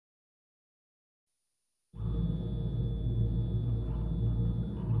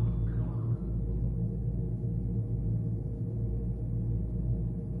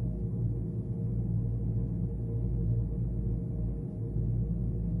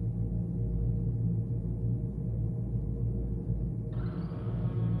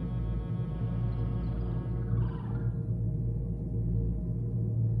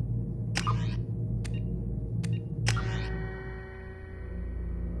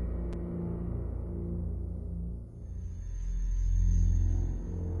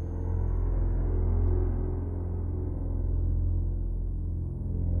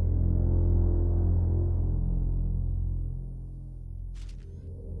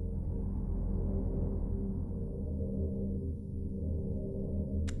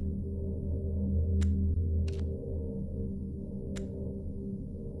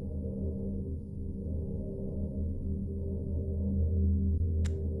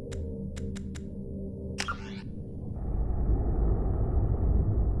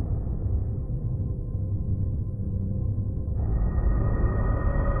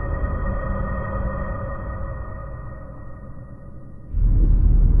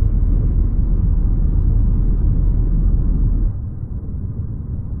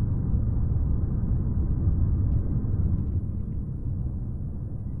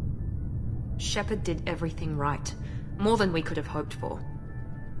Shepard did everything right. More than we could have hoped for.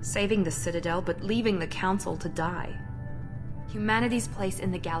 Saving the Citadel, but leaving the Council to die. Humanity's place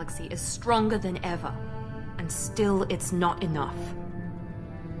in the galaxy is stronger than ever. And still, it's not enough.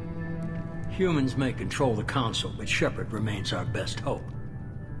 Humans may control the Council, but Shepard remains our best hope.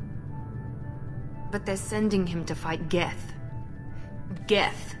 But they're sending him to fight Geth.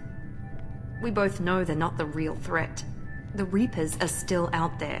 Geth. We both know they're not the real threat. The Reapers are still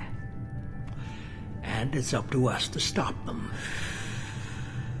out there. And it's up to us to stop them.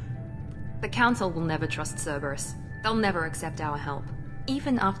 The Council will never trust Cerberus. They'll never accept our help,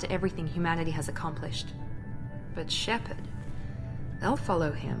 even after everything humanity has accomplished. But Shepard, they'll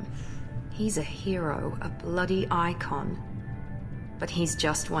follow him. He's a hero, a bloody icon. But he's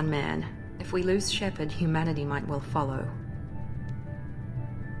just one man. If we lose Shepard, humanity might well follow.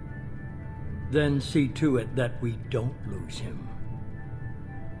 Then see to it that we don't lose him.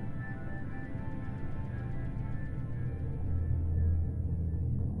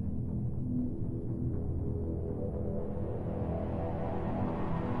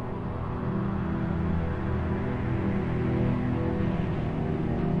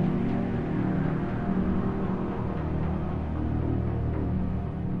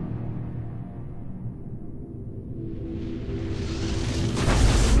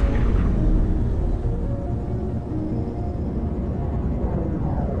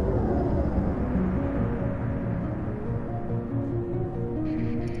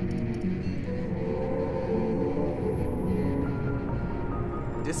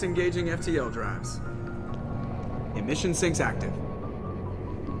 Disengaging FTL drives. Emission sinks active.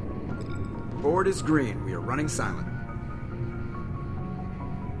 Board is green. We are running silent.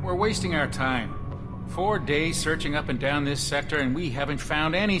 We're wasting our time. 4 days searching up and down this sector, and we haven't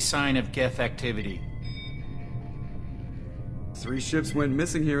found any sign of Geth activity. 3 ships went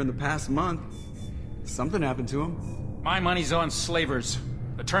missing here in the past month. Something happened to them. My money's on slavers.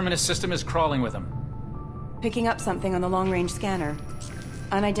 The Terminus system is crawling with them. Picking up something on the long-range scanner.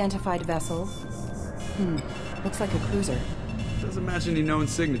 Unidentified vessel. Looks like a cruiser. Doesn't match any known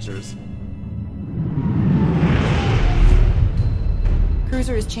signatures.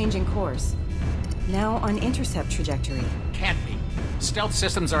 Cruiser is changing course. Now on intercept trajectory. Can't be. Stealth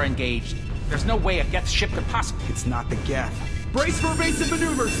systems are engaged. There's no way a Geth ship could possibly... It's not the Geth. Brace for evasive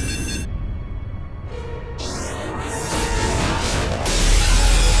maneuvers!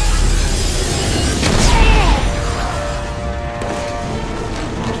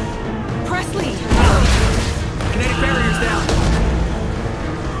 Kinetic barriers down!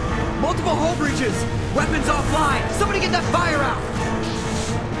 Multiple hull breaches! Weapons offline! Somebody get that fire out!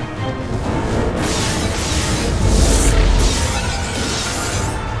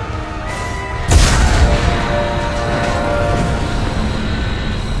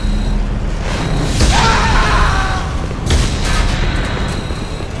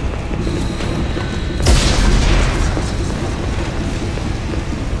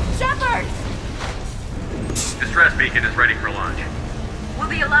 Distress beacon is ready for launch. Will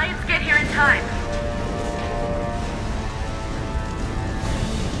the Alliance get here in time?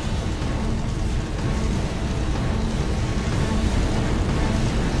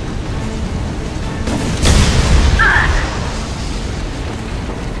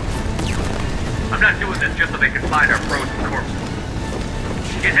 I'm not doing this just so they can find our frozen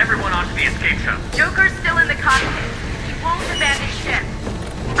corpses. Get everyone onto the escape shuttle. Joker's still in the cockpit. He won't abandon ship.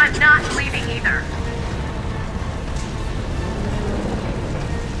 I'm not leaving either.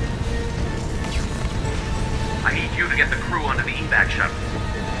 I need you to get the crew onto the evac shuttle.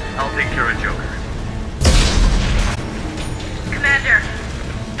 I'll take care of Joker. Commander.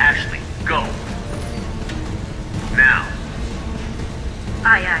 Ashley, go. Now.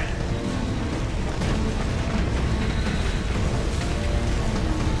 Aye, aye.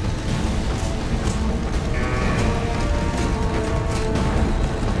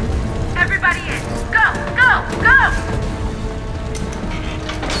 Everybody in. Go, go, go!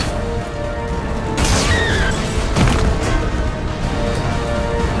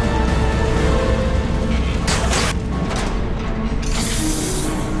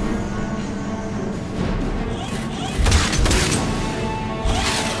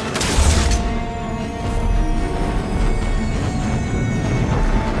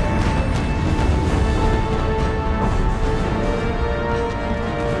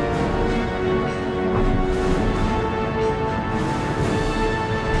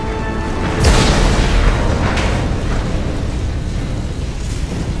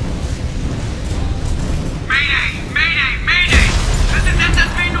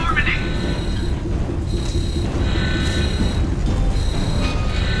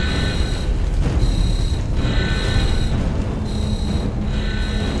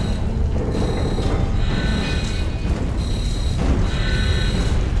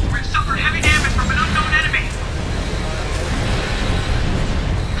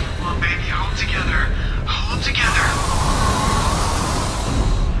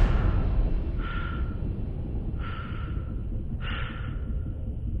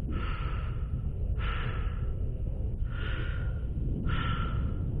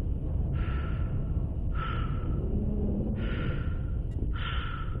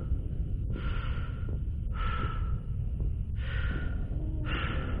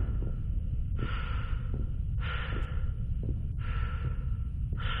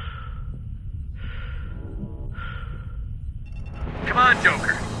 on,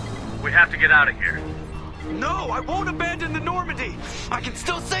 Joker. We have to get out of here. No, I won't abandon the Normandy. I can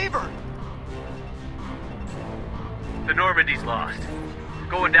still save her. The Normandy's lost.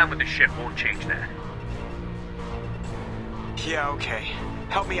 Going down with the ship won't change that. Yeah, okay.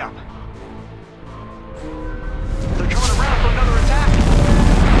 Help me up. They're coming around for another attack.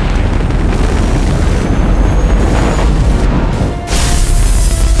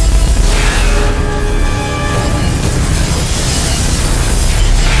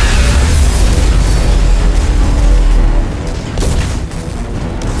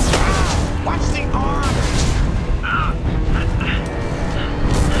 Watch the arm!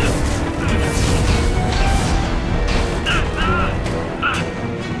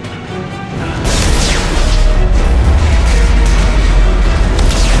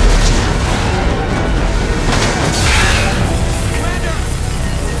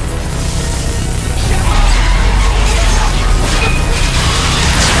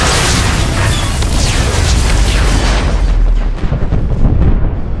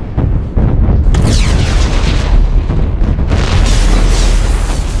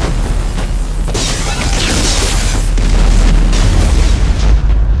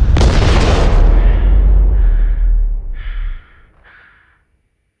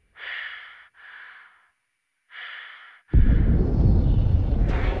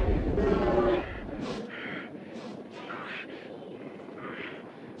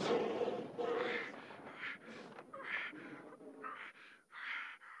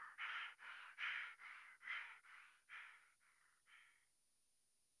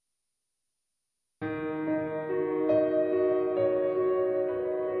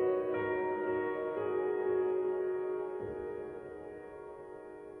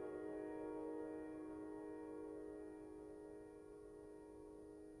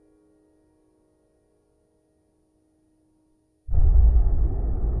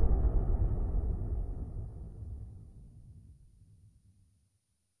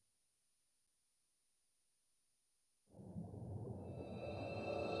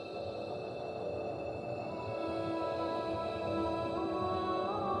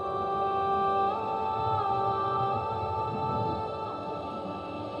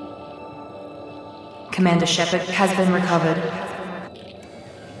 Commander Shepard has been recovered.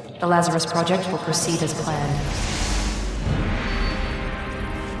 The Lazarus Project will proceed as planned.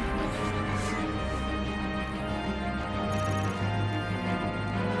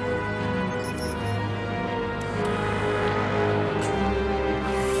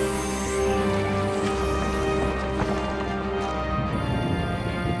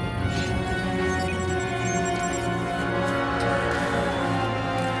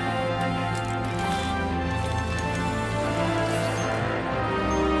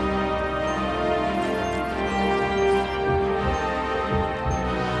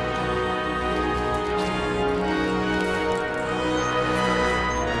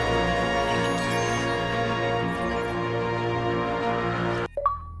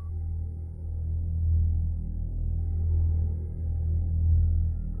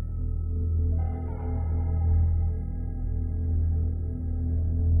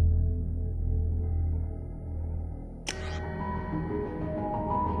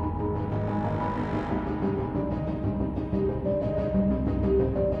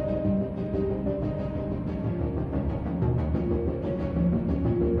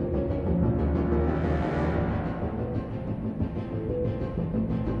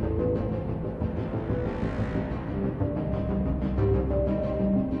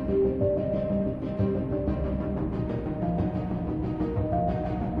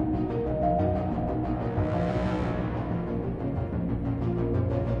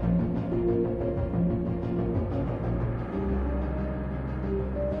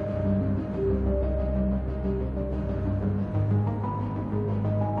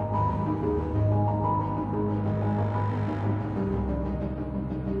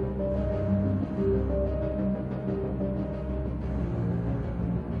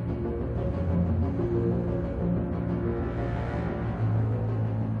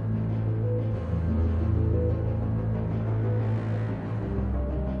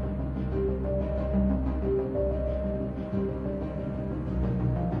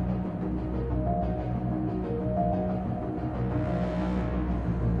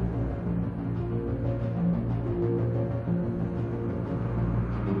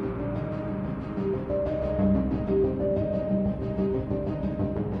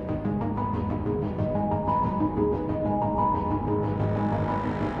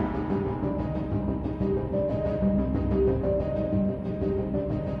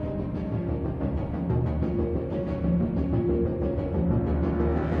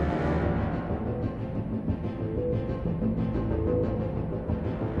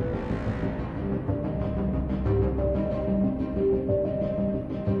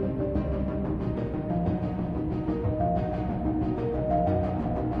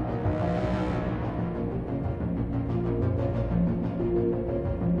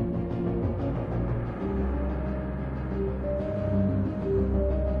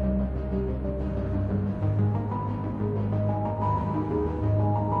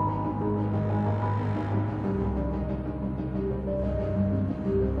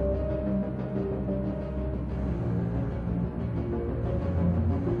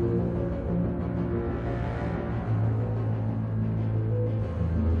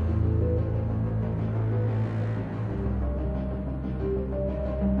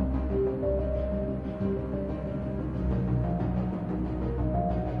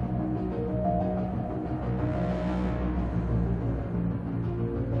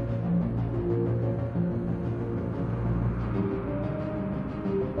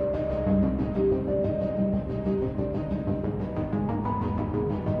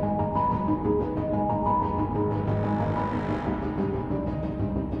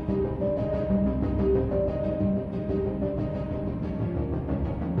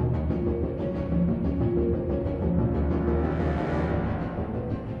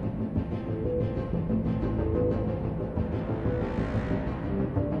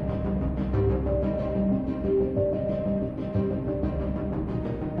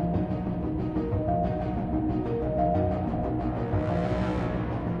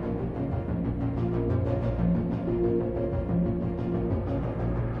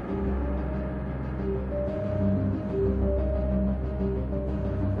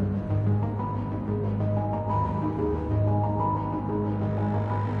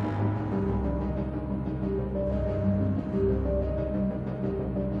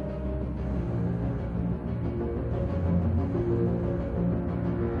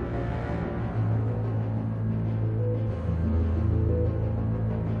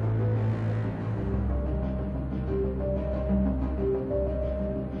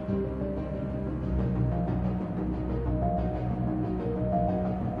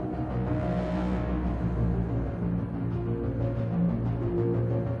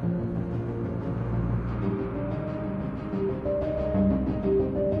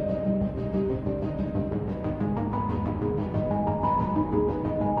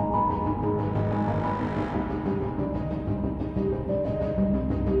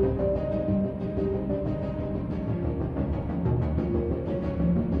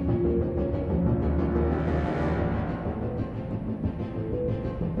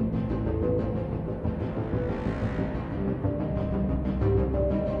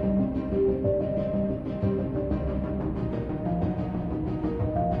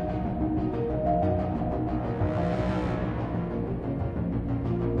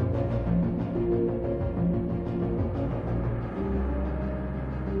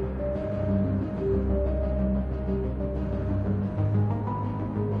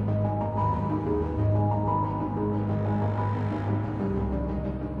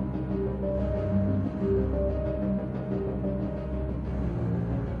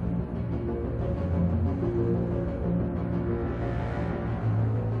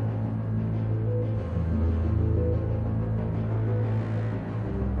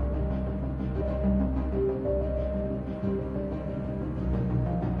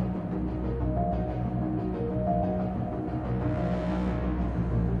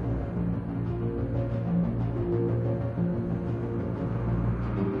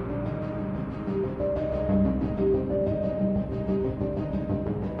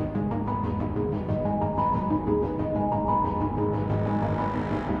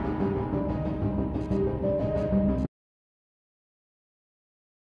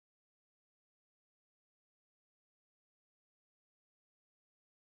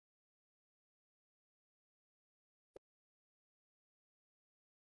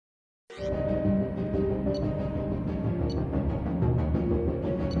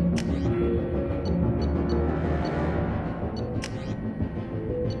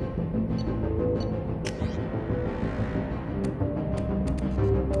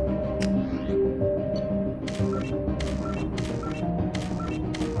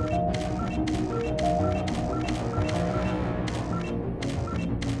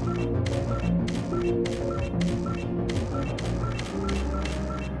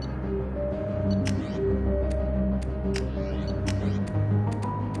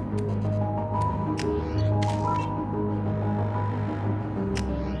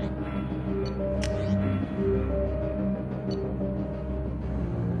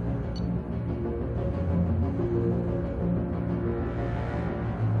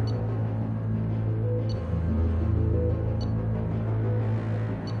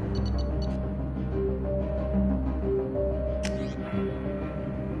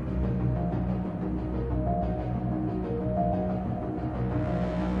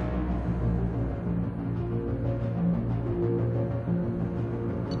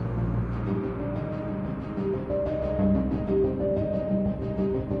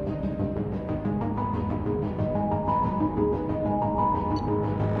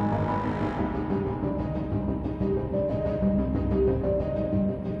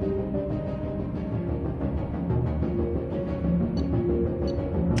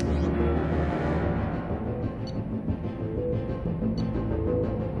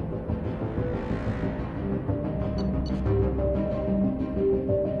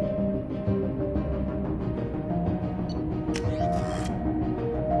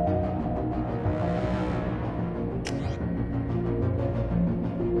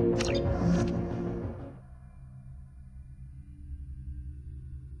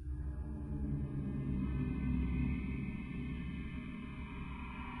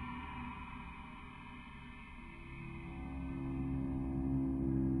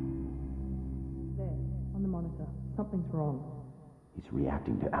 Something's wrong. He's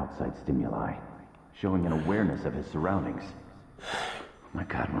reacting to outside stimuli, showing an awareness of his surroundings. Oh my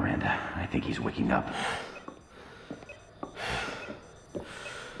God, Miranda, I think he's waking up.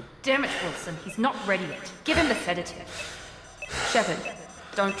 Damn it, Wilson, he's not ready yet. Give him the sedative. Shepard,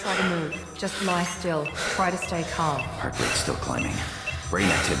 don't try to move. Just lie still. Try to stay calm. Heart rate's still climbing. Brain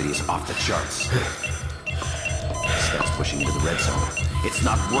activity is off the charts. Steps pushing into the red zone. It's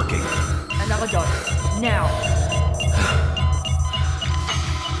not working. Another dose. Now.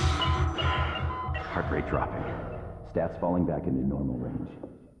 Heart rate dropping. Stats falling back into normal range.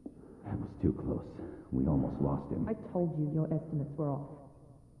 That was too close. We almost lost him. I told you your estimates were off.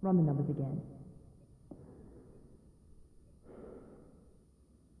 Run the numbers again.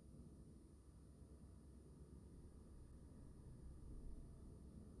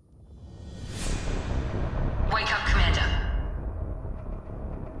 Wake up, Commander.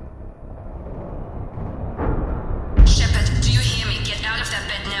 Shepard, do you hear me? Get out of that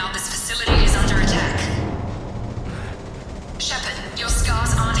bed now. This facility is under attack. Shepard, your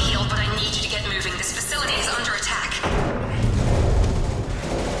scars aren't healed, but I need you to get moving. This facility is under attack.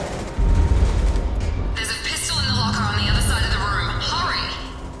 There's a pistol in the locker on the other side of the room. Hurry!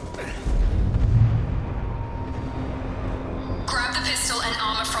 Grab the pistol and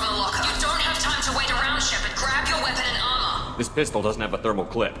armor from the locker. You don't have time to wait around, Shepard. Grab your weapon and armor. This pistol doesn't have a thermal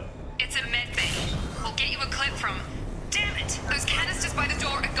clip. It's a med bay. We'll get you a clip from... Damn it! Those canisters by the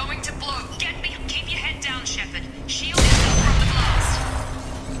door are going to blow. Get me. Keep your head down, Shepard. Shield yourself from the blast.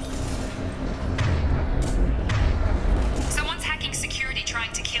 Someone's hacking security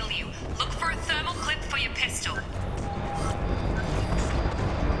trying to kill you. Look for a thermal clip for your pistol.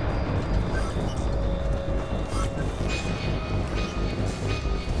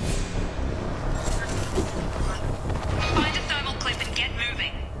 Find a thermal clip and get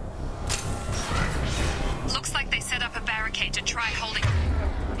moving.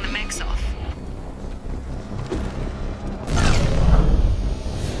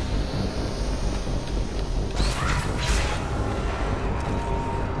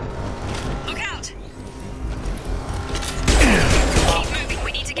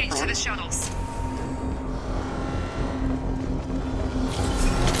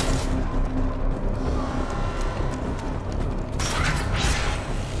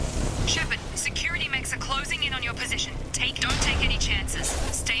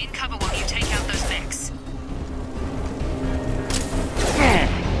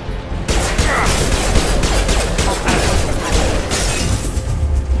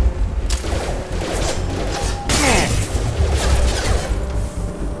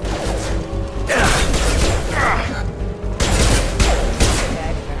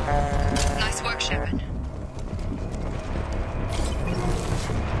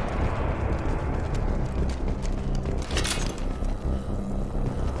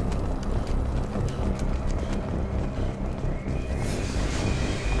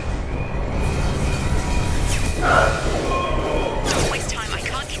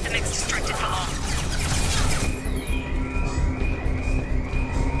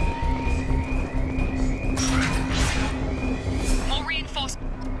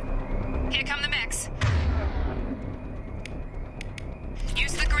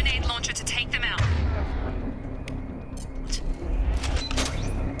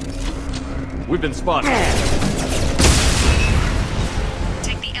 We've been spotted.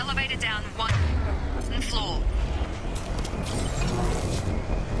 Take the elevator down one floor.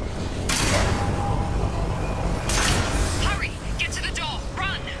 Hurry! Get to the door!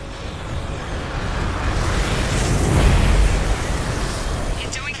 Run!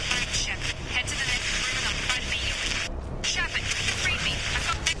 You're doing great, Shepard. Head to the next room and I'll try to meet you. Shepard, read me. I've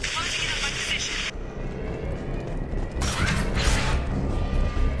got things closing in on my position.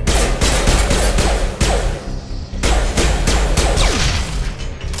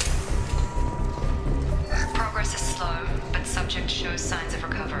 Progress is slow, but subject shows signs of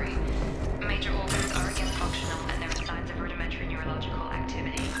recovery. Major organs are again functional, and there are signs of rudimentary neurological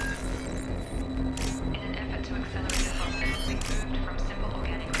activity. In an effort to accelerate the process, we moved from simple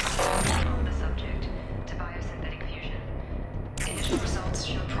organic fusion of the subject to biosynthetic fusion. Initial results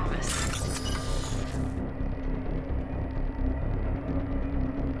show promise.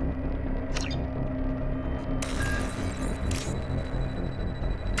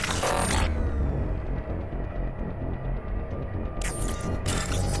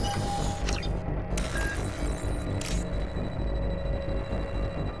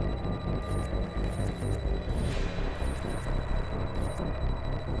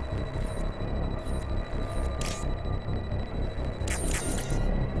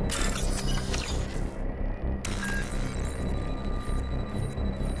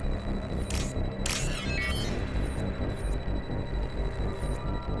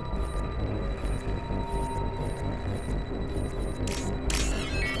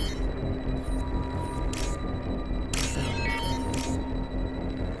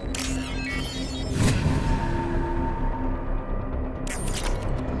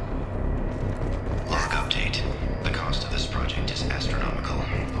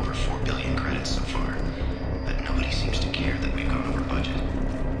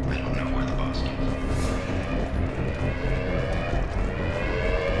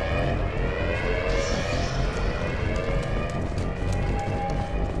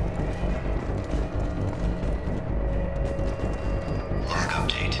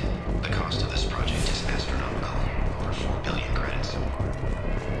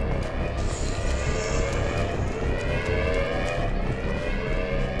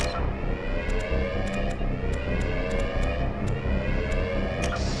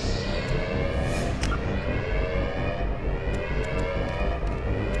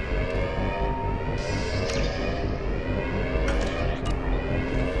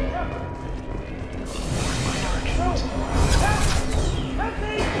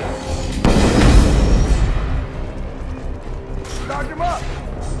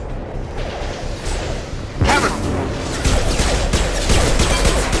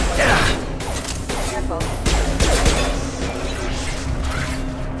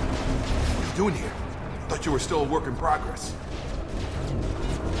 You were still a work in progress.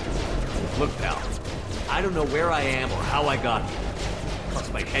 Look, pal, I don't know where I am or how I got here.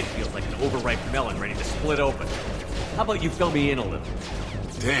 Plus, my head feels like an overripe melon ready to split open. How about you fill me in a little?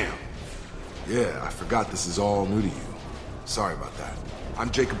 Damn. Yeah, I forgot this is all new to you. Sorry about that. I'm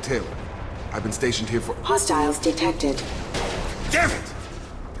Jacob Taylor. I've been stationed here for— Hostiles detected. Damn it!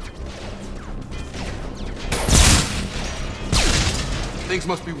 Things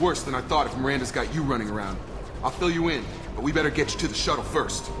must be worse than I thought if Miranda's got you running around. I'll fill you in, but we better get you to the shuttle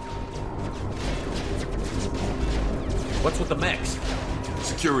first. What's with the mechs?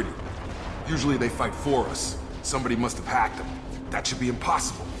 Security. Usually they fight for us. Somebody must have hacked them. That should be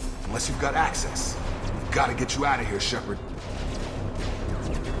impossible, unless you've got access. We've got to get you out of here, Shepard.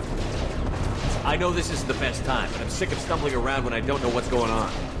 I know this isn't the best time, but I'm sick of stumbling around when I don't know what's going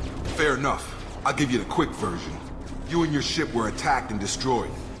on. Fair enough. I'll give you the quick version. You and your ship were attacked and destroyed.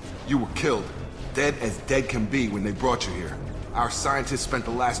 You were killed. Dead as dead can be when they brought you here. Our scientists spent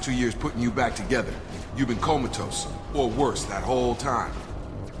the last 2 years putting you back together. You've been comatose, or worse, that whole time.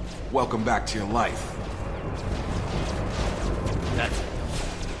 Welcome back to your life.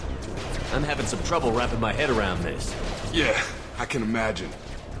 I'm having some trouble wrapping my head around this. Yeah, I can imagine.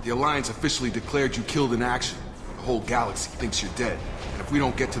 The Alliance officially declared you killed in action. The whole galaxy thinks you're dead. And if we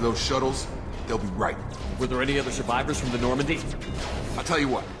don't get to those shuttles, they'll be right. Were there any other survivors from the Normandy? I'll tell you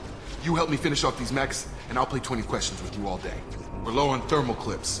what. You help me finish off these mechs, and I'll play 20 questions with you all day. We're low on thermal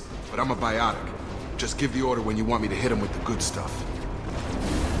clips, but I'm a biotic. Just give the order when you want me to hit them with the good stuff.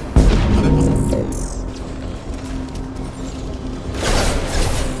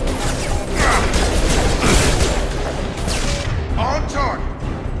 On target!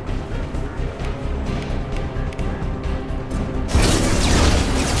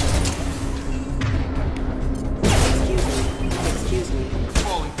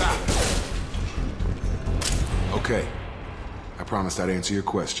 Falling back. promised I'd answer your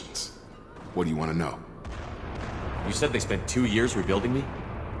questions. What do you want to know? You said they spent 2 years rebuilding me?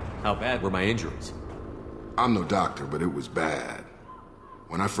 How bad were my injuries? I'm no doctor, but it was bad.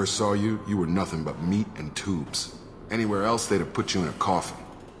 When I first saw you, you were nothing but meat and tubes. Anywhere else, they'd have put you in a coffin.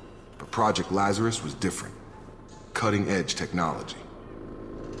 But Project Lazarus was different. Cutting-edge technology.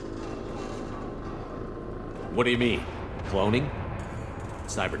 What do you mean? Cloning?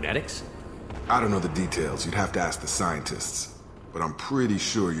 Cybernetics? I don't know the details. You'd have to ask the scientists. But I'm pretty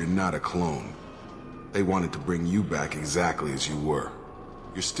sure you're not a clone. They wanted to bring you back exactly as you were.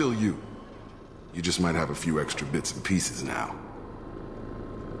 You're still you. You just might have a few extra bits and pieces now.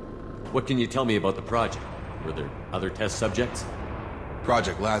 What can you tell me about the project? Were there other test subjects?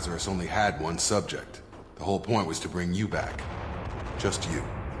 Project Lazarus only had one subject. The whole point was to bring you back. Just you.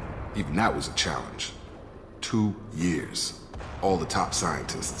 Even that was a challenge. 2 years. All the top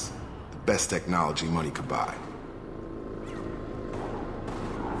scientists. The best technology money could buy.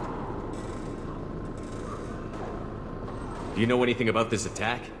 Do you know anything about this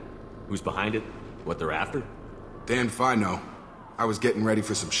attack? Who's behind it? What they're after? Damned if I know. I was getting ready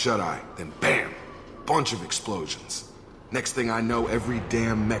for some shut-eye, then bam! Bunch of explosions. Next thing I know, every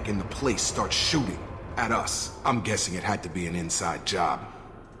damn mech in the place starts shooting at us. I'm guessing it had to be an inside job.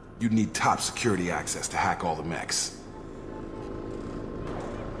 You'd need top security access to hack all the mechs.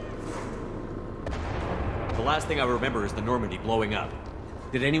 The last thing I remember is the Normandy blowing up.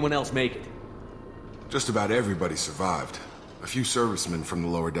 Did anyone else make it? Just about everybody survived. A few servicemen from the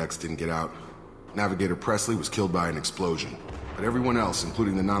lower decks didn't get out. Navigator Presley was killed by an explosion. But everyone else,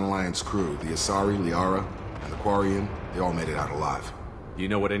 including the non-Alliance crew, the Asari, Liara, and the Quarian, they all made it out alive. Do you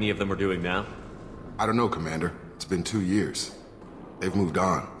know what any of them are doing now? I don't know, Commander. It's been 2 years. They've moved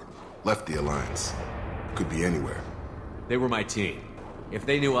on. Left the Alliance. Could be anywhere. They were my team. If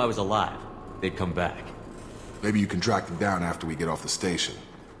they knew I was alive, they'd come back. Maybe you can track them down after we get off the station.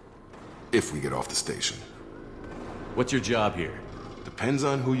 If we get off the station. What's your job here? Depends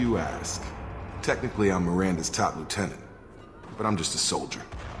on who you ask. Technically, I'm Miranda's top lieutenant. But I'm just a soldier.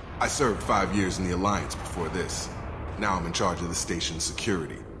 I served 5 years in the Alliance before this. Now I'm in charge of the station's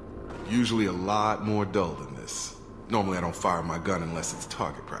security. Usually a lot more dull than this. Normally I don't fire my gun unless it's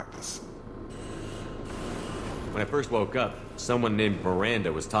target practice. When I first woke up, someone named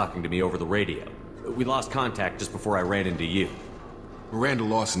Miranda was talking to me over the radio. We lost contact just before I ran into you. Miranda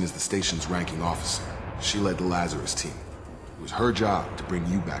Lawson is the station's ranking officer. She led the Lazarus team. It was her job to bring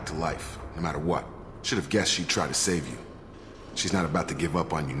you back to life, no matter what. Should have guessed she'd try to save you. She's not about to give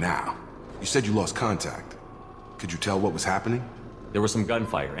up on you now. You said you lost contact. Could you tell what was happening? There was some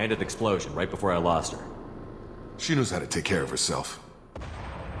gunfire and an explosion right before I lost her. She knows how to take care of herself.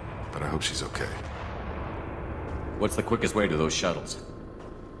 But I hope she's okay. What's the quickest way to those shuttles?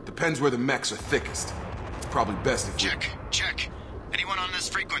 Depends where the mechs are thickest. It's probably best if Check. Anyone on this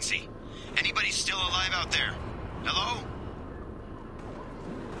frequency? Anybody still alive out there? Hello?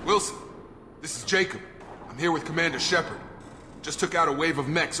 Wilson, this is Jacob. I'm here with Commander Shepard. Just took out a wave of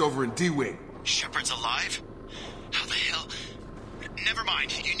mechs over in D-Wing. Shepard's alive? How the hell? Never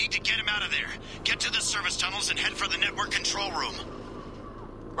mind. You need to get him out of there. Get to the service tunnels and head for the network control room.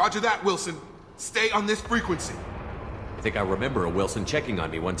 Roger that, Wilson. Stay on this frequency. I think I remember a Wilson checking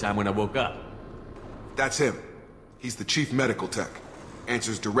on me one time when I woke up. That's him. He's the chief medical tech.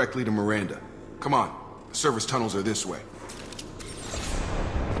 Answers directly to Miranda. Come on. The service tunnels are this way.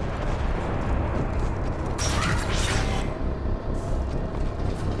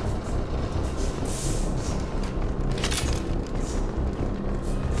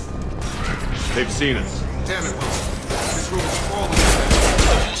 They've seen us. Damn it, Wilson. This room is crawling with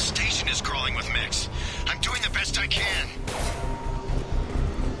The whole station is crawling with mechs. I'm doing the best I can.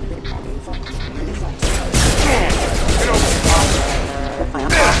 Get over.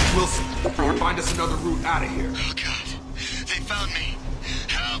 Wilson, find us another route out of here. Oh, God. They found me.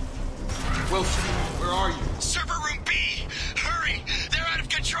 Help! Wilson, where are you? Server room B! Hurry! They're out of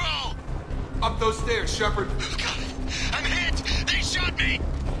control! Up those stairs, Shepard. Oh, God. I'm hit! They shot me!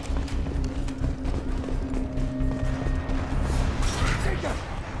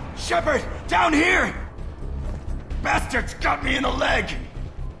 Shepard! Down here! Bastards got me in the leg!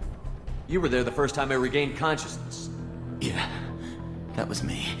 You were there the first time I regained consciousness. Yeah, that was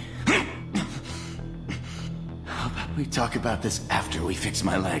me. How about we talk about this after we fix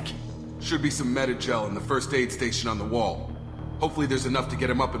my leg? Should be some Metagel in the first aid station on the wall. Hopefully there's enough to get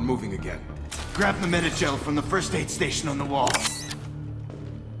him up and moving again. Grab the Metagel from the first aid station on the wall.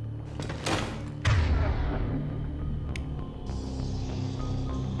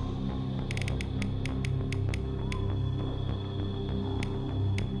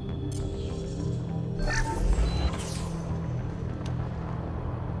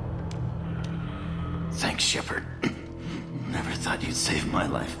 Thanks, Shepard. Never thought you'd save my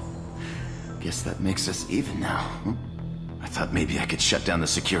life. Guess that makes us even now. I thought maybe I could shut down the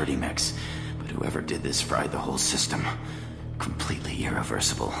security mechs, but whoever did this fried the whole system. Completely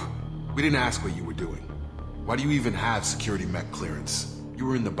irreversible. We didn't ask what you were doing. Why do you even have security mech clearance? You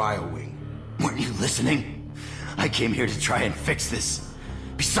were in the bio wing. Weren't you listening? I came here to try and fix this.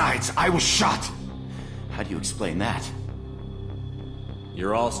 Besides, I was shot. How do you explain that?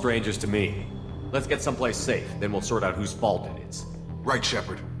 You're all strangers to me. Let's get someplace safe, then we'll sort out whose fault it is. Right,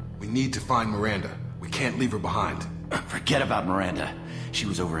 Shepard. We need to find Miranda. We can't leave her behind. Forget about Miranda. She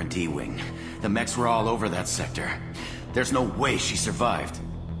was over in D-Wing. The mechs were all over that sector. There's no way she survived.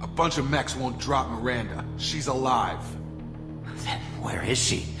 A bunch of mechs won't drop Miranda. She's alive. Then where is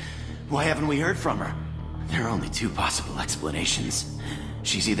she? Why haven't we heard from her? There are only two possible explanations.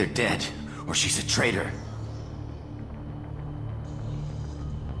 She's either dead, or she's a traitor.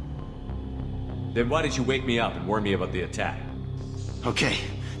 Then why did you wake me up and warn me about the attack? Okay,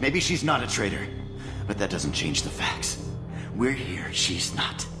 maybe she's not a traitor, but that doesn't change the facts. We're here, she's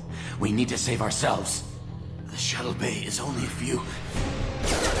not. We need to save ourselves. The shuttle bay is only a few.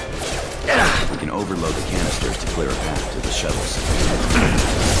 We can overload the canisters to clear a path to the shuttles.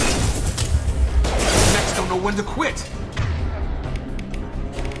 Mechs don't know when to quit.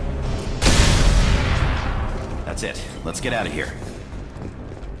 That's it. Let's get out of here.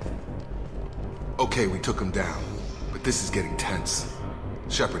 Okay, we took him down, but this is getting tense.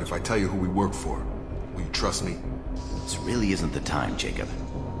 Shepard, if I tell you who we work for, will you trust me? This really isn't the time, Jacob.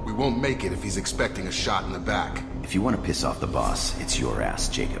 We won't make it if he's expecting a shot in the back. If you want to piss off the boss, it's your ass,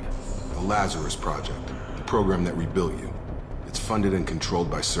 Jacob. The Lazarus Project, the program that rebuilt you. It's funded and controlled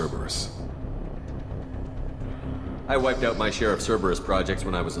by Cerberus. I wiped out my share of Cerberus projects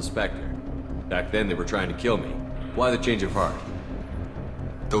when I was Inspector. Back then they were trying to kill me. Why the change of heart?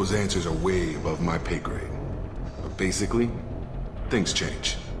 Those answers are way above my pay grade. But basically, things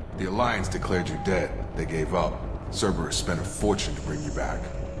change. The Alliance declared you dead. They gave up. Cerberus spent a fortune to bring you back.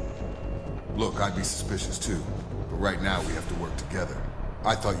 Look, I'd be suspicious too, but right now we have to work together.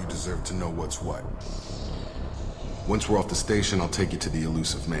 I thought you deserved to know what's what. Once we're off the station, I'll take you to the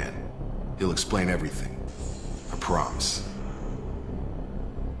elusive man. He'll explain everything. I promise.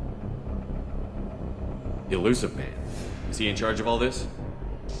 Elusive Man? Is he in charge of all this?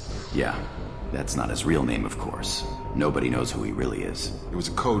 Yeah. That's not his real name, of course. Nobody knows who he really is. It was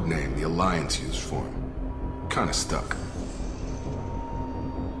a code name the Alliance used for him. Kinda stuck.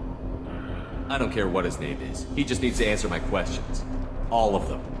 I don't care what his name is. He just needs to answer my questions. All of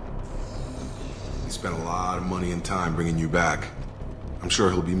them. He spent a lot of money and time bringing you back. I'm sure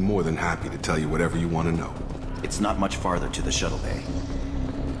he'll be more than happy to tell you whatever you want to know. It's not much farther to the shuttle bay.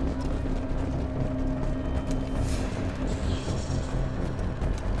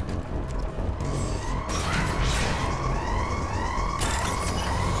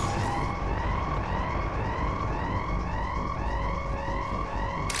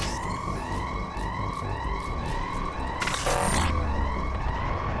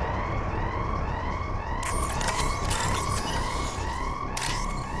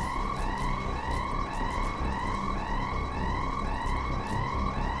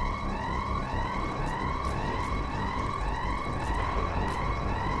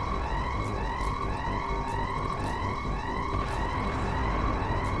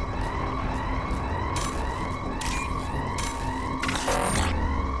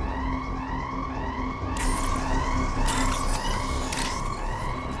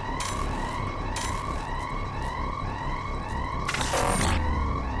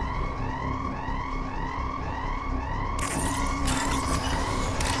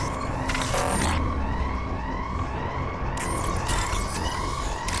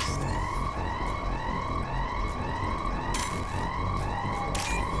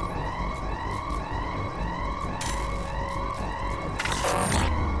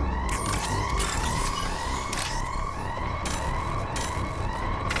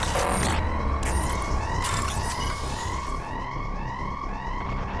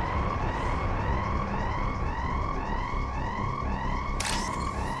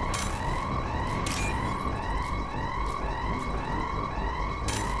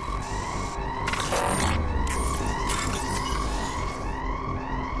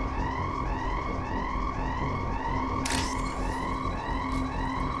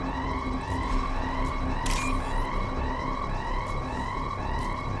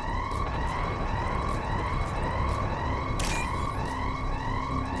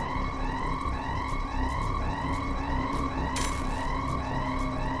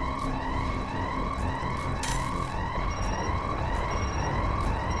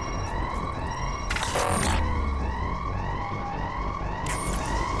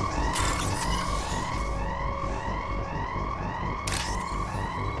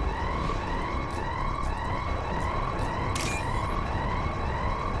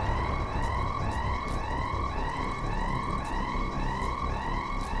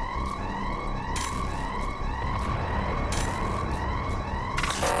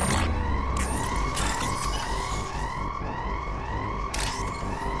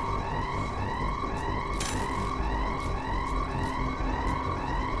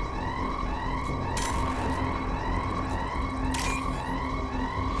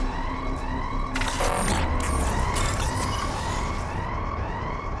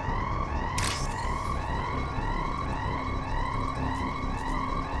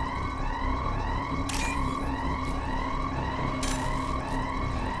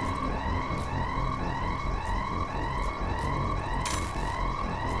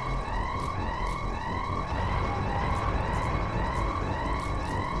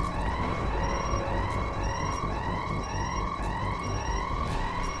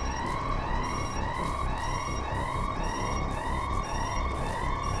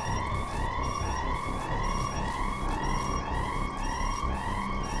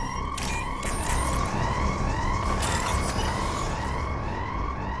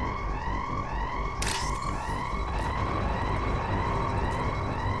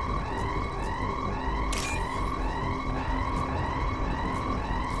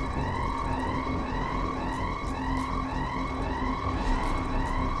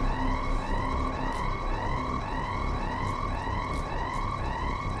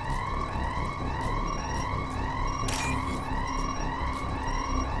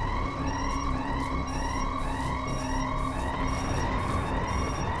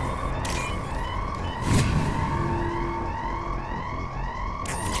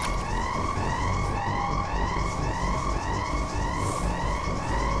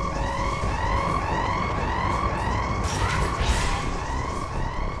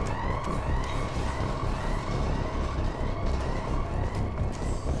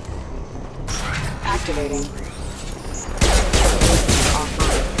 Activating.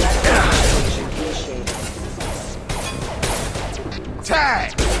 Offline. Threat initiated.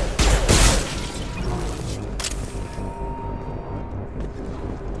 Tag!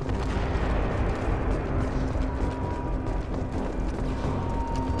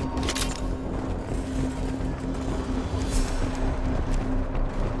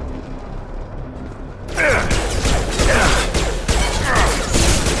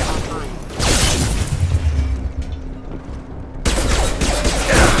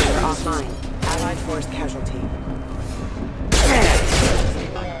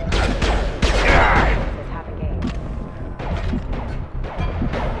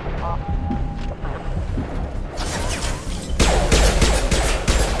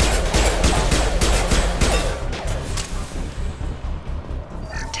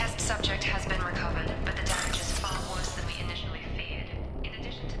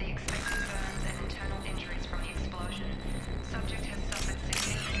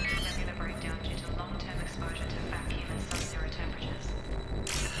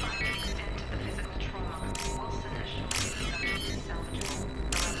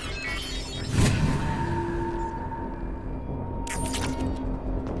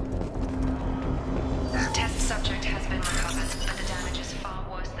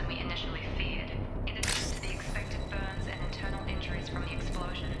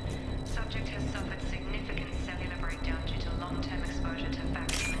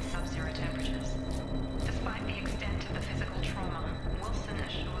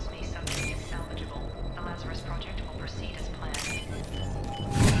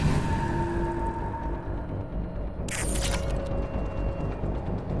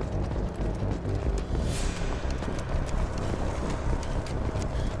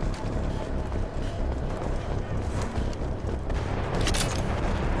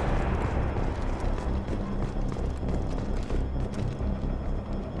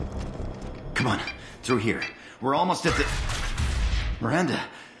 Come on, through here. We're almost at the... Miranda,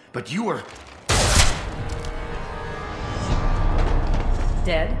 but you were...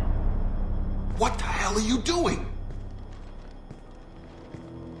 Dead? What the hell are you doing?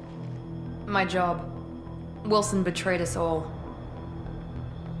 My job. Wilson betrayed us all.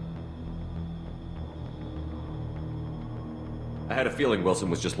 I had a feeling Wilson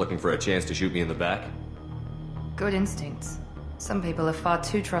was just looking for a chance to shoot me in the back. Good instincts. Some people are far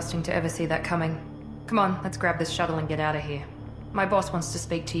too trusting to ever see that coming. Come on, let's grab this shuttle and get out of here. My boss wants to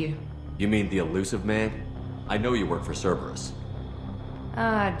speak to you. You mean the elusive man? I know you work for Cerberus.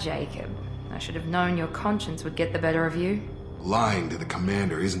 Ah, Jacob. I should have known your conscience would get the better of you. Lying to the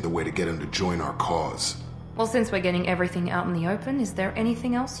commander isn't the way to get him to join our cause. Well, since we're getting everything out in the open, is there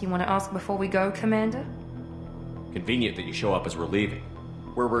anything else you want to ask before we go, Commander? Convenient that you show up as we're leaving.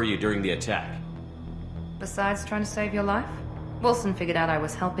 Where were you during the attack? Besides trying to save your life? Wilson figured out I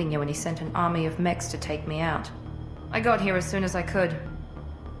was helping you and he sent an army of mechs to take me out. I got here as soon as I could.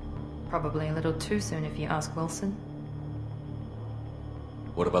 Probably a little too soon if you ask Wilson.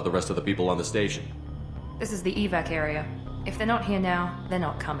 What about the rest of the people on the station? This is the evac area. If they're not here now, they're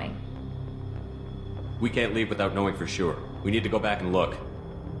not coming. We can't leave without knowing for sure. We need to go back and look.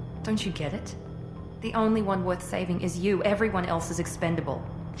 Don't you get it? The only one worth saving is you. Everyone else is expendable.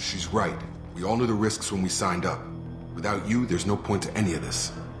 She's right. We all knew the risks when we signed up. Without you, there's no point to any of this.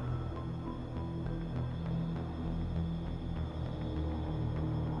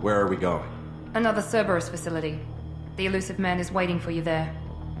 Where are we going? Another Cerberus facility. The elusive man is waiting for you there.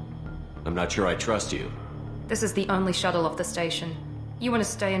 I'm not sure I trust you. This is the only shuttle off the station. You want to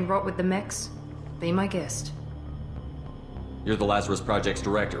stay and rot with the mechs? Be my guest. You're the Lazarus Project's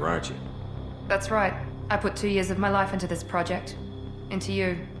director, aren't you? That's right. I put 2 years of my life into this project. Into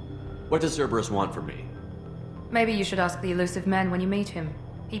you. What does Cerberus want from me? Maybe you should ask the elusive man when you meet him.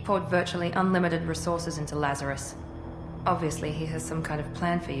 He poured virtually unlimited resources into Lazarus. Obviously, he has some kind of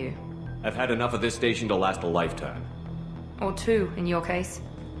plan for you. I've had enough of this station to last a lifetime. Or 2, in your case.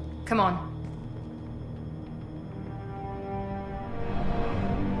 Come on.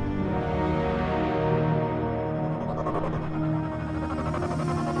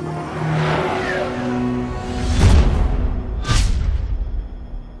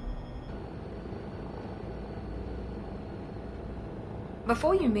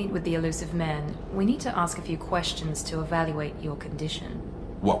 Before you meet with the elusive man, we need to ask a few questions to evaluate your condition.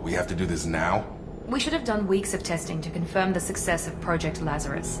 What, we have to do this now? We should have done weeks of testing to confirm the success of Project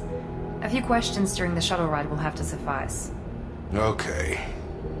Lazarus. A few questions during the shuttle ride will have to suffice. Okay.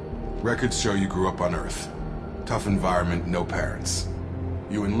 Records show you grew up on Earth. Tough environment, no parents.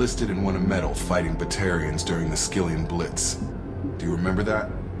 You enlisted and won a medal fighting Batarians during the Skillian Blitz. Do you remember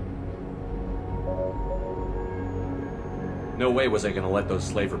that? No way was I gonna let those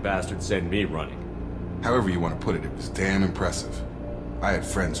slaver bastards send me running. However you want to put it, it was damn impressive. I had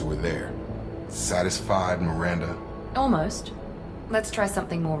friends who were there. Satisfied, Miranda? Almost. Let's try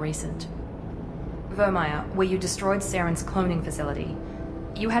something more recent. Vermeer, where you destroyed Saren's cloning facility,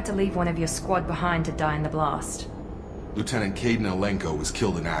 you had to leave one of your squad behind to die in the blast. Lieutenant Caden Alenko was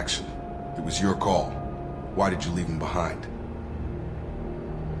killed in action. It was your call. Why did you leave him behind?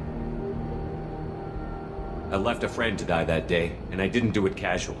 I left a friend to die that day, and I didn't do it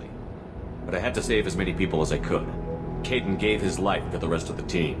casually. But I had to save as many people as I could. Caden gave his life for the rest of the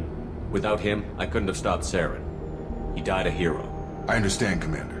team. Without him, I couldn't have stopped Saren. He died a hero. I understand,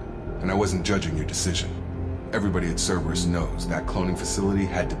 Commander, and I wasn't judging your decision. Everybody at Cerberus knows that cloning facility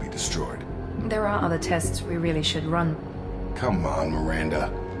had to be destroyed. There are other tests we really should run. Come on,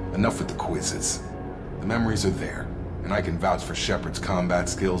 Miranda. Enough with the quizzes. The memories are there, and I can vouch for Shepard's combat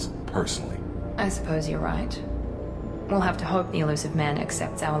skills personally. I suppose you're right. We'll have to hope the elusive man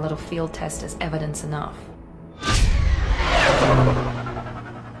accepts our little field test as evidence enough.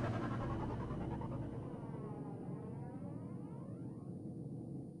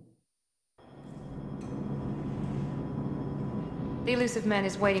 The elusive man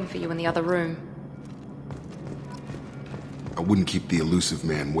is waiting for you in the other room. I wouldn't keep the elusive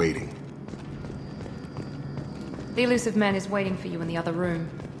man waiting. The elusive man is waiting for you in the other room.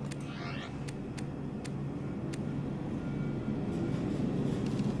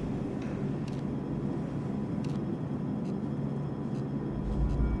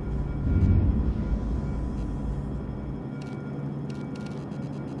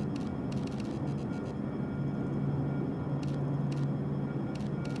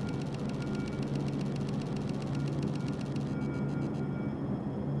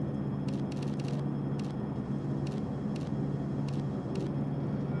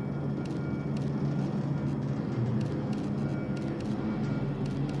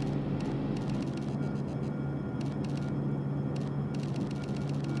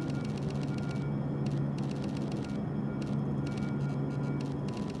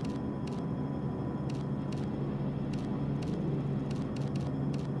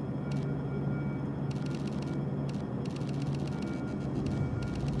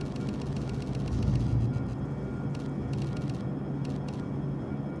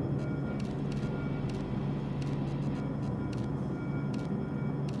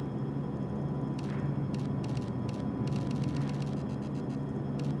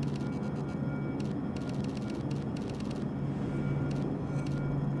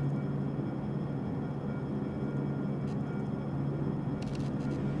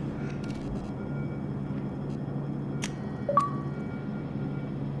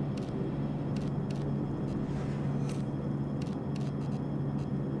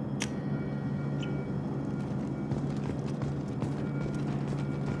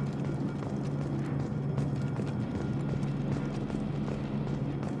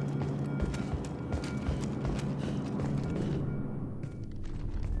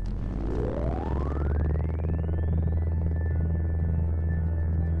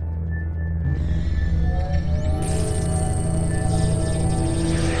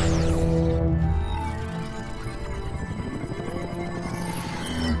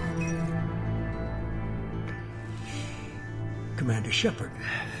 Commander Shepard.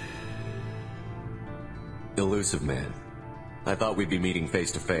 Elusive man. I thought we'd be meeting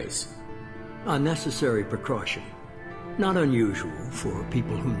face to face. Unnecessary precaution. Not unusual for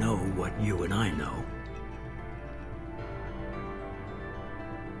people who know what you and I know.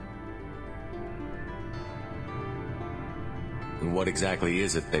 And what exactly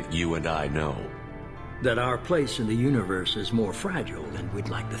is it that you and I know? That our place in the universe is more fragile than we'd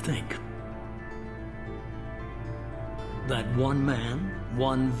like to think. That one man,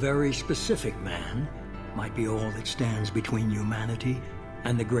 one very specific man, might be all that stands between humanity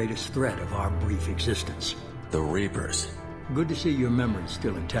and the greatest threat of our brief existence. The Reapers. Good to see your memory's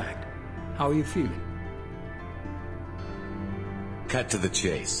still intact. How are you feeling? Cut to the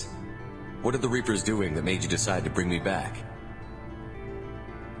chase. What are the Reapers doing that made you decide to bring me back?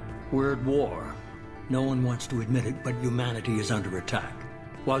 We're at war. No one wants to admit it, but humanity is under attack.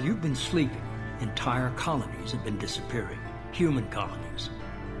 While you've been sleeping, entire colonies have been disappearing. Human colonies.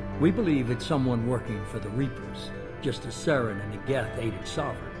 We believe it's someone working for the Reapers, just as Saren and the Geth aided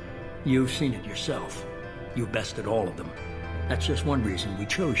Sovereign. You've seen it yourself. You bested all of them. That's just one reason we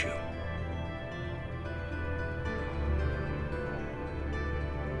chose you.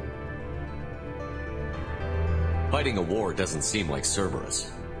 Fighting a war doesn't seem like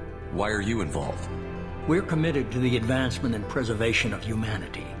Cerberus. Why are you involved? We're committed to the advancement and preservation of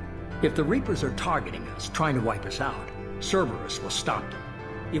humanity. If the Reapers are targeting us, trying to wipe us out, Cerberus will stop them.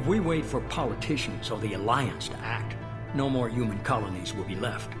 If we wait for politicians or the Alliance to act, no more human colonies will be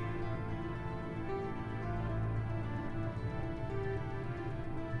left.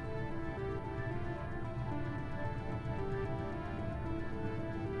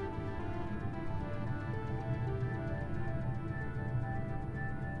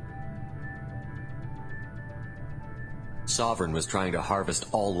 Sovereign was trying to harvest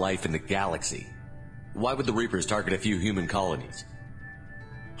all life in the galaxy. Why would the Reapers target a few human colonies?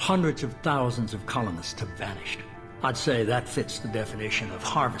 Hundreds of thousands of colonists have vanished. I'd say that fits the definition of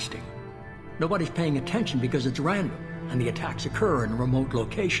harvesting. Nobody's paying attention because it's random, and the attacks occur in remote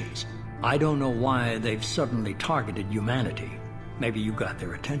locations. I don't know why they've suddenly targeted humanity. Maybe you got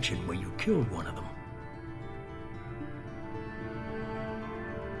their attention when you killed one of them.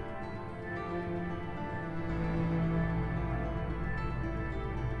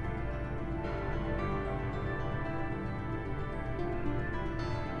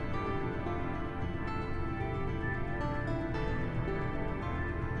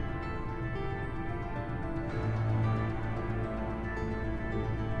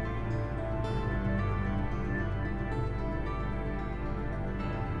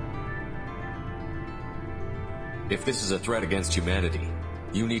 If this is a threat against humanity,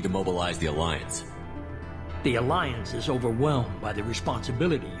 you need to mobilize the Alliance. The Alliance is overwhelmed by the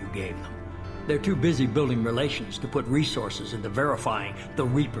responsibility you gave them. They're too busy building relations to put resources into verifying the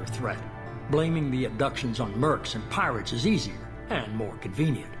Reaper threat. Blaming the abductions on mercs and pirates is easier and more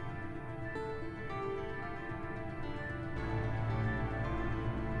convenient.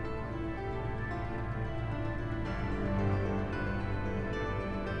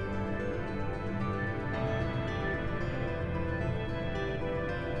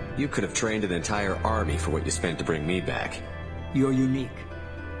 You could have trained an entire army for what you spent to bring me back. You're unique,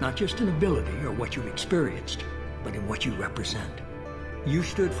 not just in ability or what you've experienced, but in what you represent. You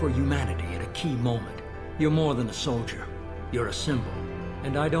stood for humanity at a key moment. You're more than a soldier. You're a symbol.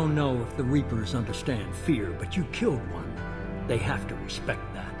 And I don't know if the Reapers understand fear, but you killed one. They have to respect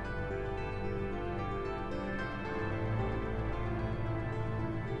that.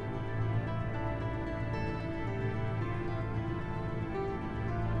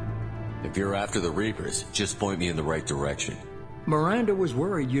 If you're after the Reapers, just point me in the right direction. Miranda was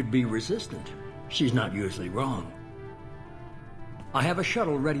worried you'd be resistant. She's not usually wrong. I have a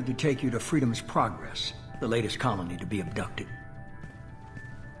shuttle ready to take you to Freedom's Progress, the latest colony to be abducted.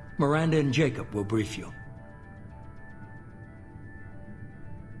 Miranda and Jacob will brief you.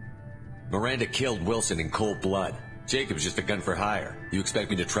 Miranda killed Wilson in cold blood. Jacob's just a gun for hire. You expect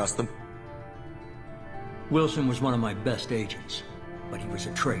me to trust them? Wilson was one of my best agents, but he was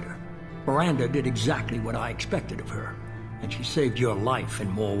a traitor. Miranda did exactly what I expected of her, and she saved your life in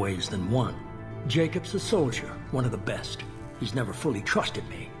more ways than one. Jacob's a soldier, one of the best. He's never fully trusted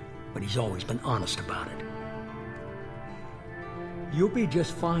me, but he's always been honest about it. You'll be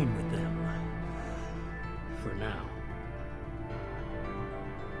just fine with them. For now.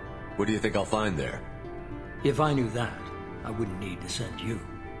 What do you think I'll find there? If I knew that, I wouldn't need to send you.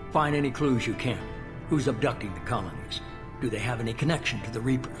 Find any clues you can. Who's abducting the colonies? Do they have any connection to the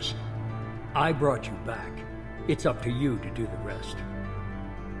Reapers? I brought you back. It's up to you to do the rest.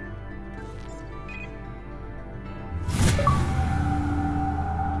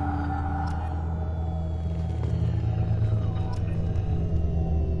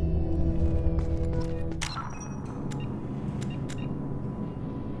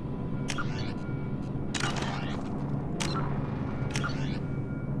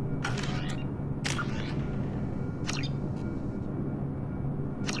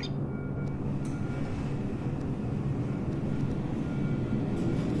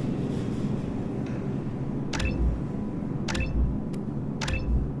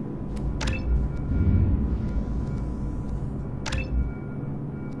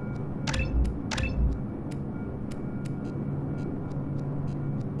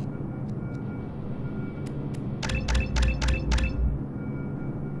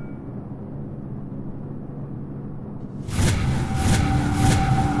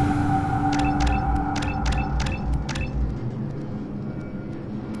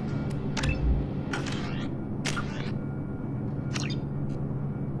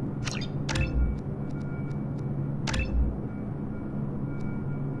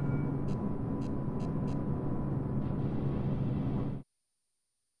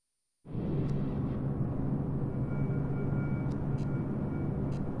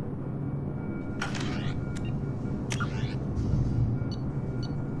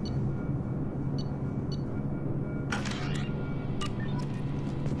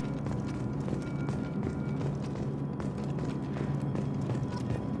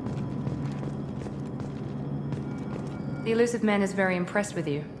 The elusive man is very impressed with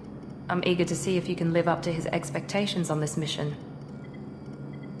you. I'm eager to see if you can live up to his expectations on this mission.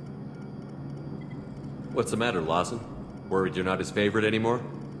 What's the matter, Lawson? Worried you're not his favorite anymore?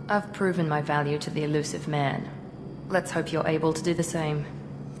 I've proven my value to the elusive man. Let's hope you're able to do the same.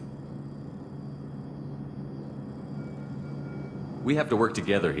 We have to work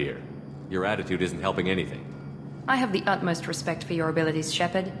together here. Your attitude isn't helping anything. I have the utmost respect for your abilities,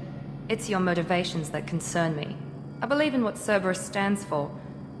 Shepard. It's your motivations that concern me. I believe in what Cerberus stands for.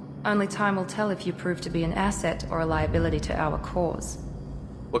 Only time will tell if you prove to be an asset or a liability to our cause.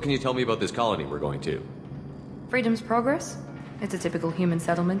 What can you tell me about this colony we're going to? Freedom's Progress? It's a typical human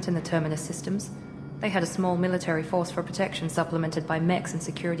settlement in the Terminus systems. They had a small military force for protection supplemented by mechs and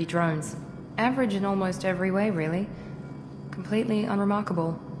security drones. Average in almost every way, really. Completely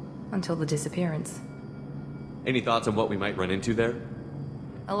unremarkable. Until the disappearance. Any thoughts on what we might run into there?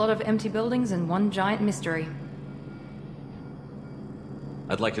 A lot of empty buildings and one giant mystery.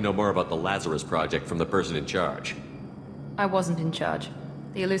 I'd like to know more about the Lazarus Project from the person in charge. I wasn't in charge.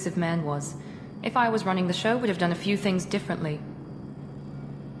 The elusive man was. If I was running the show, would have done a few things differently.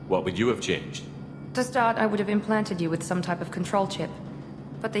 What would you have changed? To start, I would have implanted you with some type of control chip.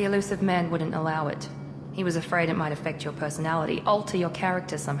 But the elusive man wouldn't allow it. He was afraid it might affect your personality, alter your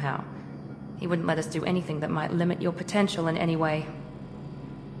character somehow. He wouldn't let us do anything that might limit your potential in any way.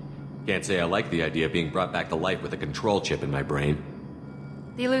 Can't say I like the idea of being brought back to life with a control chip in my brain.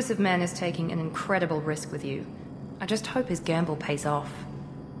 The elusive man is taking an incredible risk with you. I just hope his gamble pays off.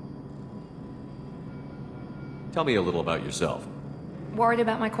 Tell me a little about yourself. Worried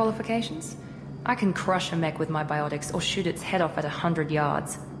about my qualifications? I can crush a mech with my biotics or shoot its head off at 100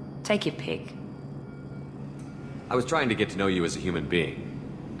 yards. Take your pick. I was trying to get to know you as a human being.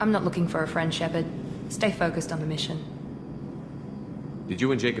 I'm not looking for a friend, Shepard. Stay focused on the mission. Did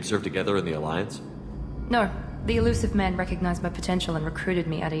you and Jacob serve together in the Alliance? No. The elusive man recognized my potential and recruited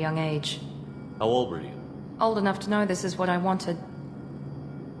me at a young age. How old were you? Old enough to know this is what I wanted.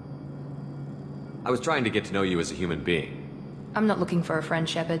 I was trying to get to know you as a human being. I'm not looking for a friend,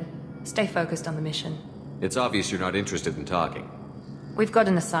 Shepard. Stay focused on the mission. It's obvious you're not interested in talking. We've got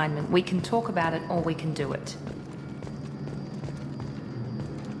an assignment. We can talk about it or we can do it.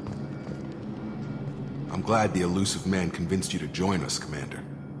 I'm glad the elusive man convinced you to join us, Commander.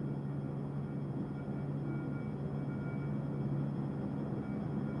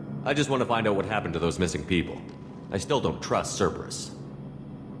 I just want to find out what happened to those missing people. I still don't trust Cerberus.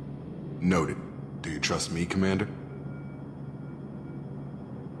 Noted. Do you trust me, Commander?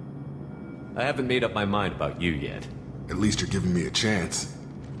 I haven't made up my mind about you yet. At least you're giving me a chance.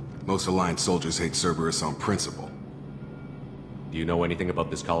 Most Alliance soldiers hate Cerberus on principle. Do you know anything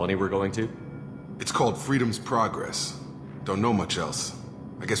about this colony we're going to? It's called Freedom's Progress. Don't know much else.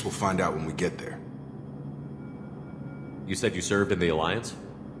 I guess we'll find out when we get there. You said you served in the Alliance?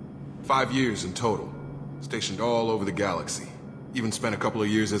 5 years in total. Stationed all over the galaxy. Even spent a couple of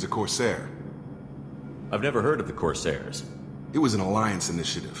years as a Corsair. I've never heard of the Corsairs. It was an Alliance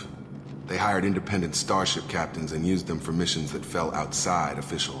initiative. They hired independent starship captains and used them for missions that fell outside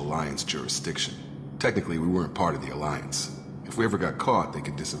official Alliance jurisdiction. Technically, we weren't part of the Alliance. If we ever got caught, they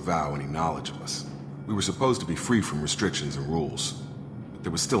could disavow any knowledge of us. We were supposed to be free from restrictions and rules, but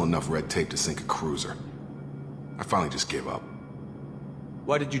there was still enough red tape to sink a cruiser. I finally just gave up.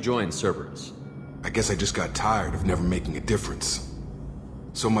 Why did you join Cerberus? I guess I just got tired of never making a difference.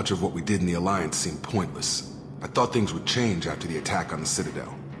 So much of what we did in the Alliance seemed pointless. I thought things would change after the attack on the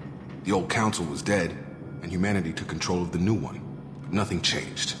Citadel. The old council was dead, and humanity took control of the new one. But nothing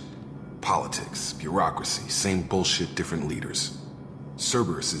changed. Politics, bureaucracy, same bullshit, different leaders.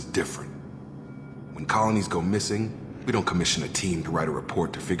 Cerberus is different. When colonies go missing, we don't commission a team to write a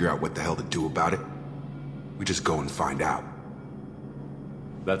report to figure out what the hell to do about it. We just go and find out.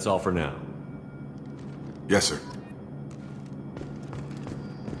 That's all for now. Yes, sir.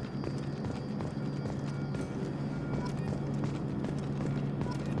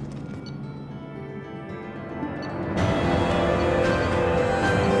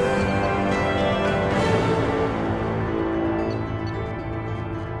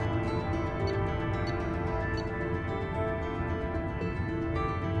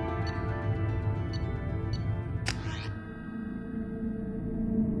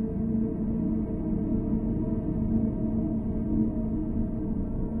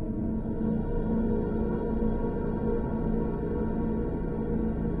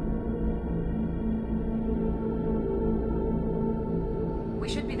 We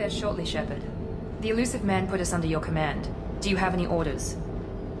should be there shortly, Shepard. The elusive man put us under your command. Do you have any orders?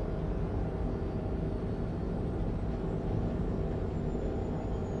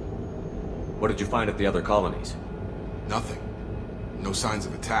 What did you find at the other colonies? Nothing. No signs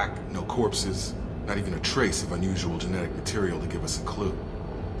of attack, no corpses, not even a trace of unusual genetic material to give us a clue.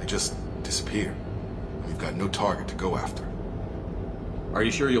 They just disappear. We've got no target to go after. Are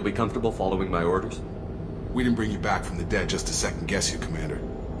you sure you'll be comfortable following my orders? We didn't bring you back from the dead just to second guess you, Commander.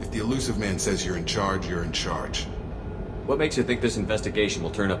 If the elusive man says you're in charge, you're in charge. What makes you think this investigation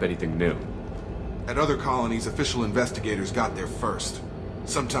will turn up anything new? At other colonies, official investigators got there first.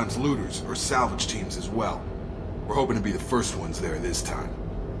 Sometimes looters or salvage teams as well. We're hoping to be the first ones there this time.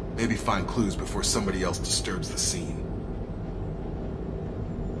 Maybe find clues before somebody else disturbs the scene.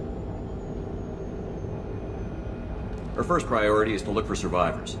 Our first priority is to look for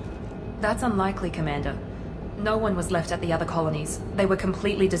survivors. That's unlikely, Commander. No one was left at the other colonies. They were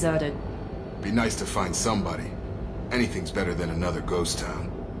completely deserted. Be nice to find somebody. Anything's better than another ghost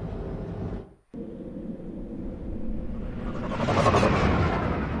town.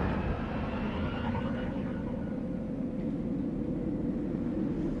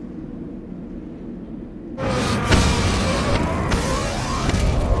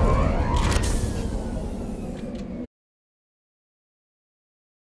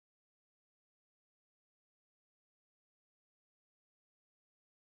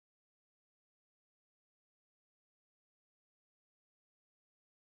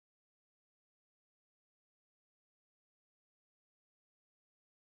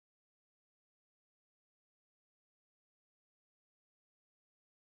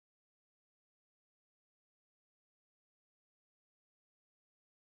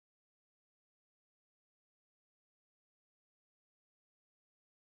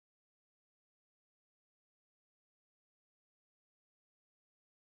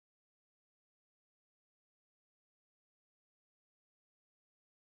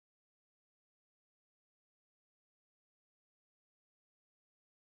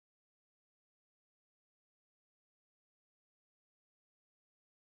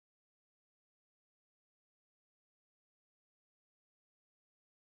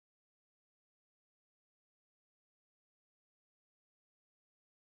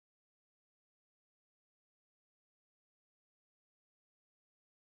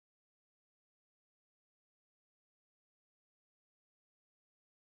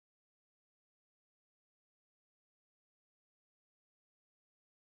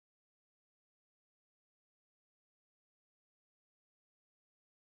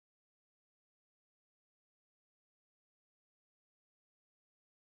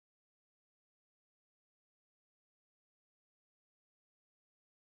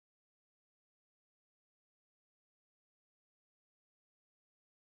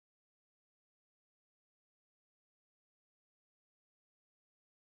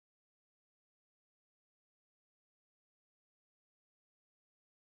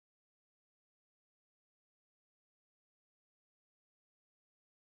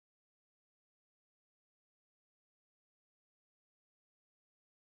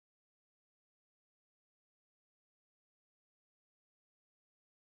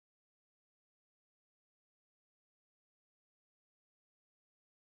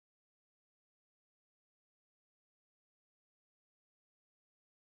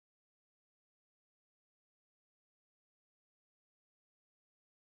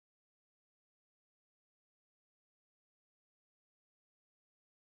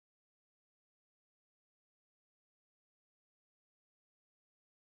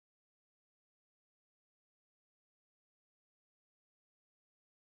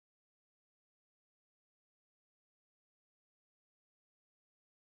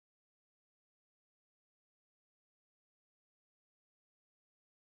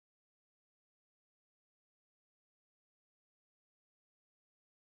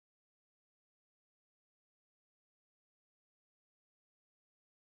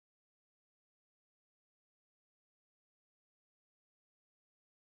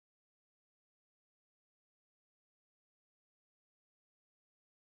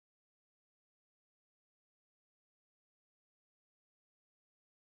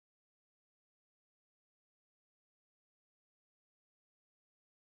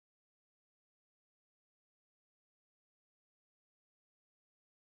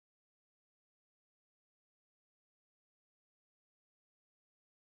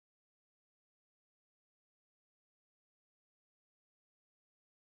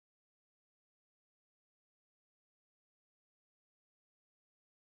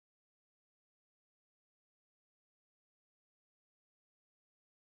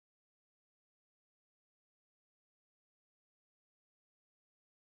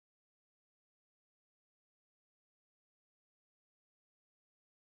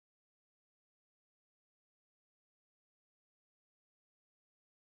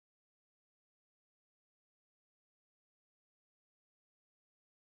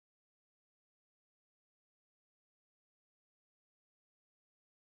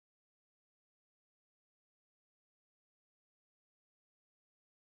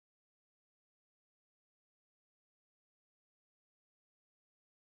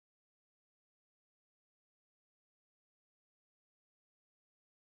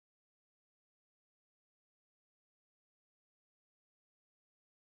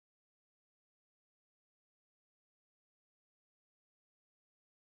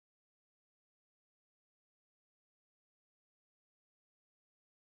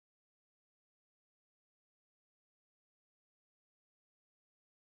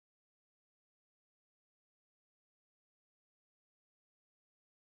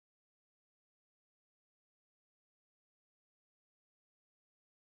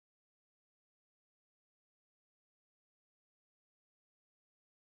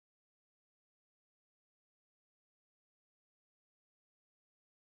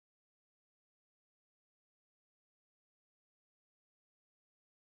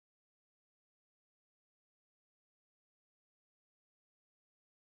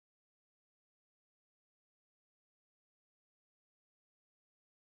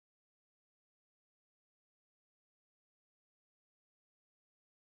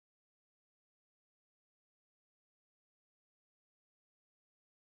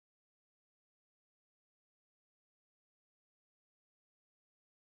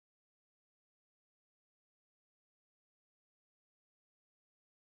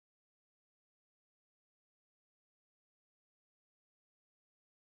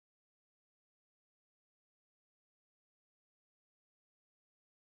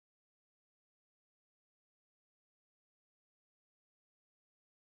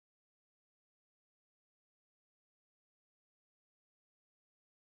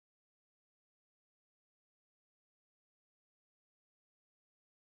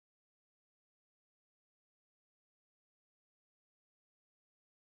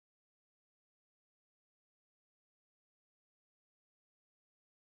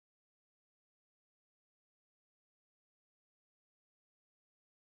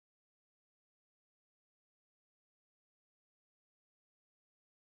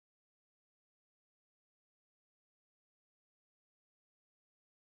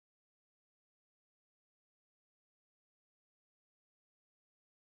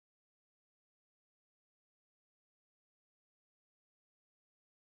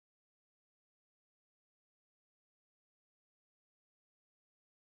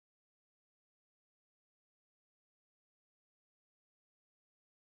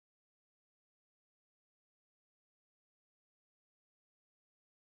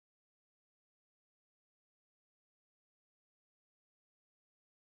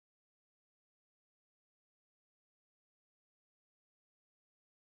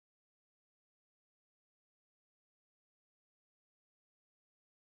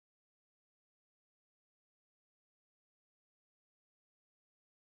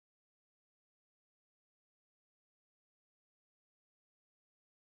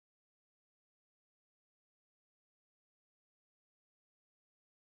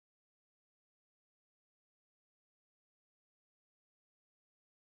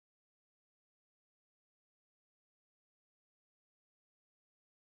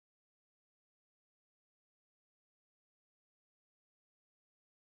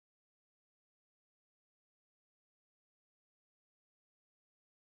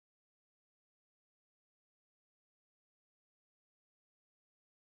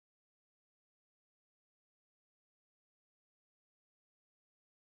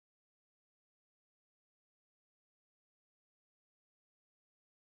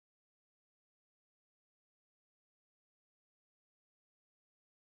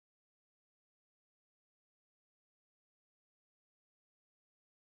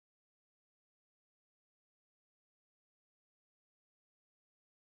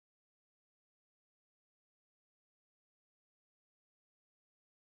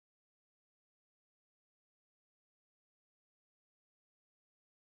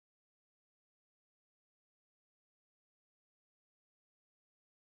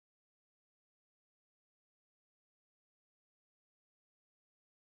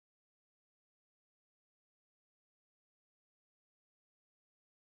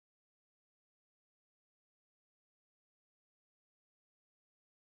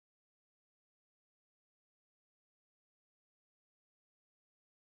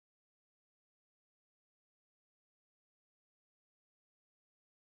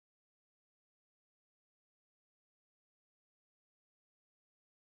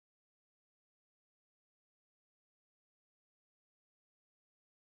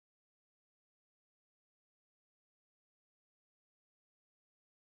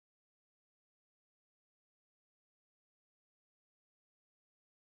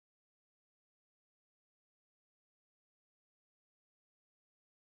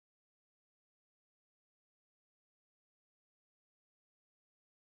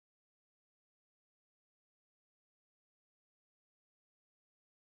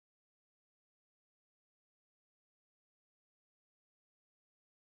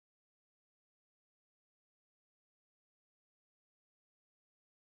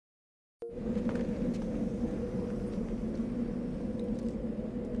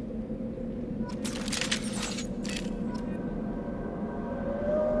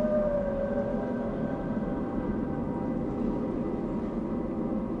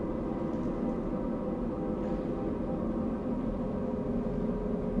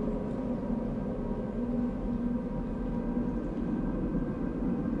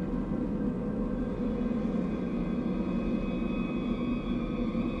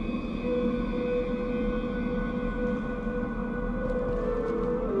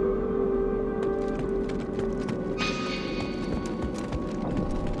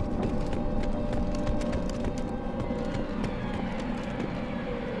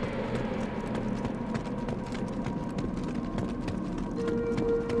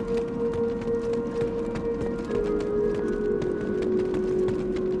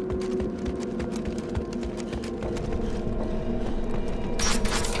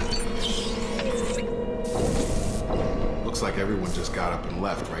 everyone just got up and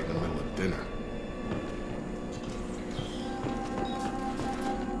left right in the middle of dinner.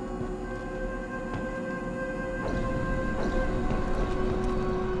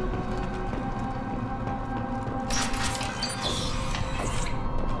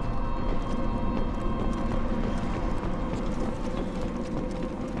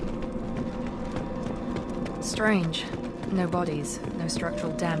 Strange. No bodies, no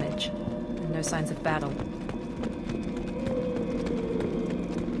structural damage, and no signs of battle.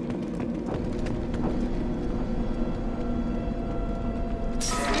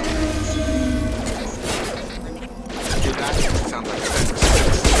 Sounds like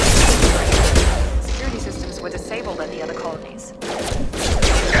Security systems were disabled at the other colonies.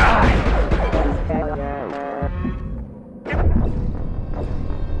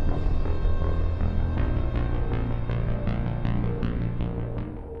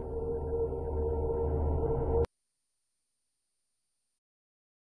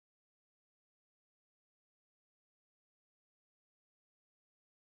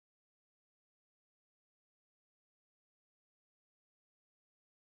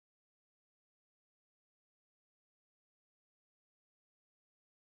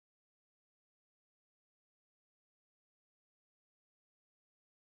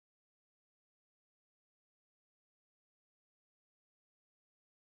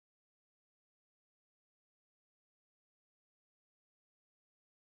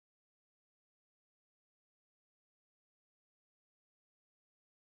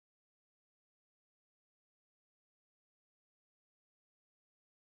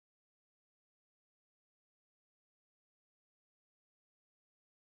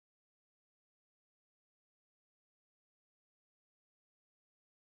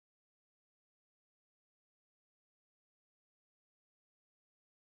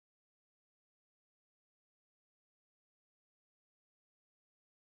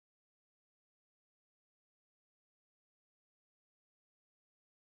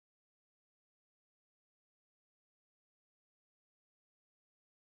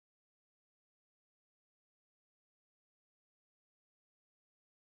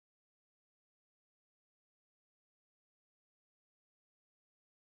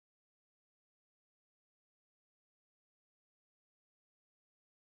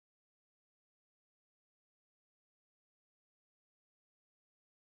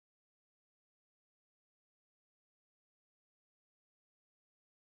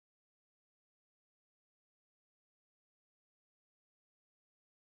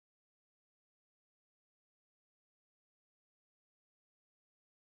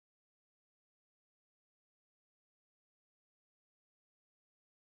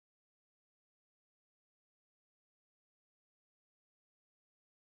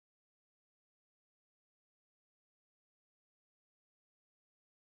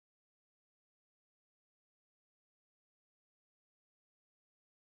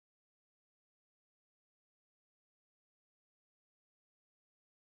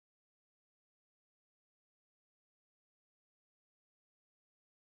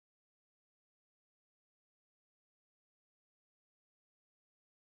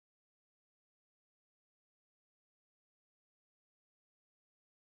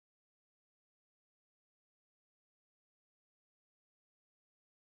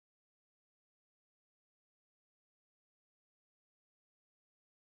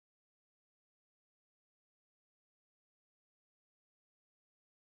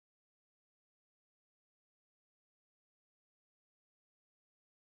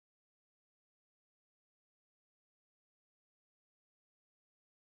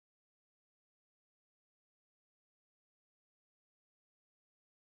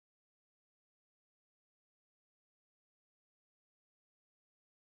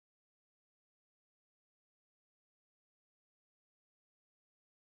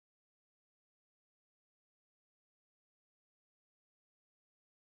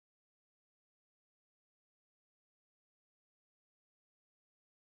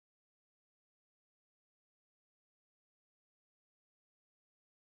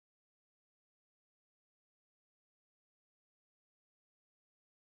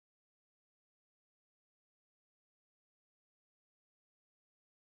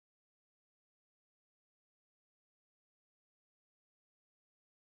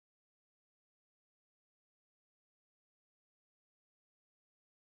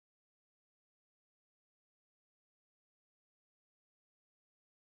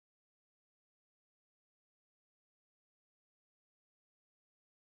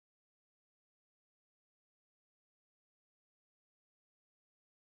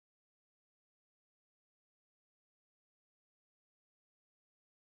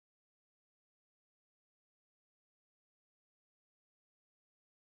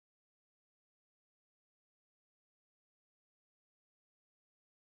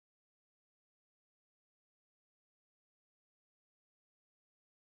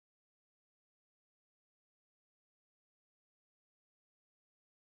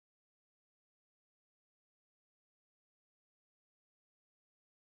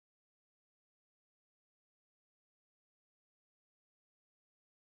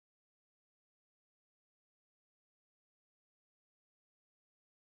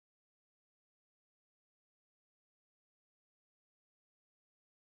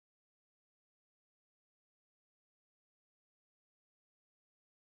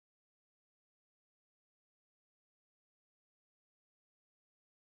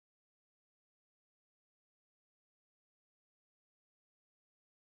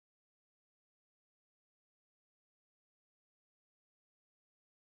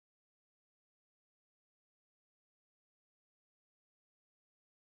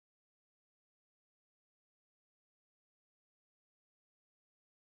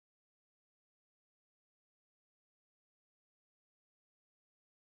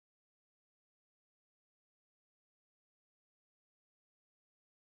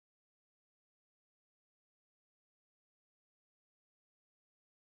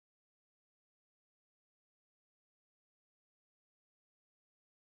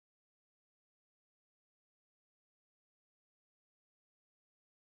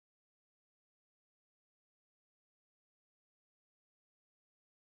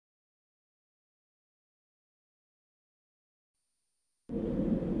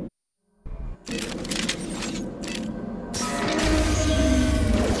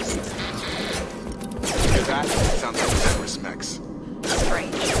 That sounds like Cerberus mechs.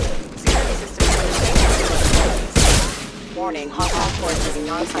 Strange. Security systems for the station. Warning, hostile force using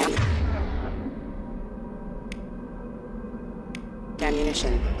non-slam.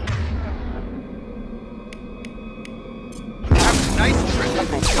 Ammunition. Nice trick.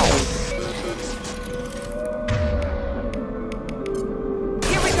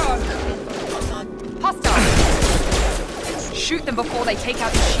 Here we go! Hostile! Shoot them before they take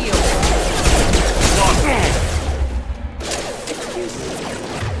out the shield.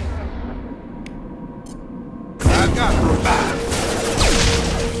 I got revived.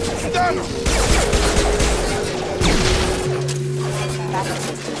 Stun him!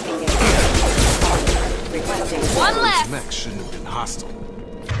 One left! Mech shouldn't have been hostile.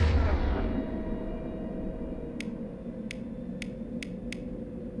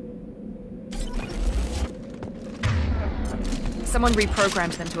 Someone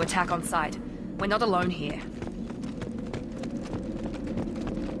reprogrammed them to attack on sight. We're not alone here.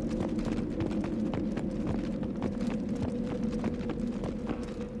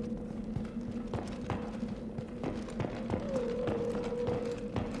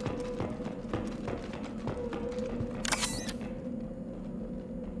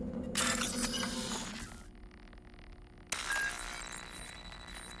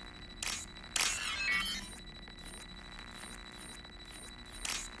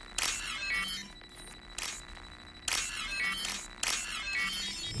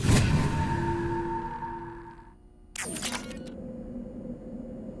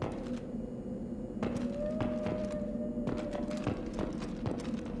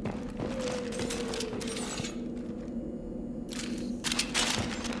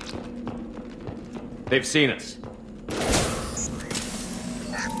 They've seen us. My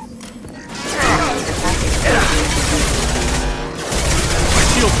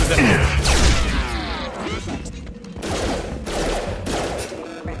shield is at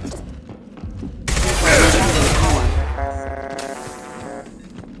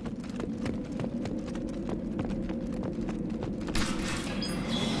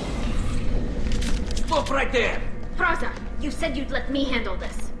Stop right there! Praza, you said you'd let me handle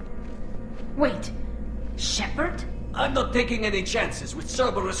this. Wait. Shepard? I'm not taking any chances with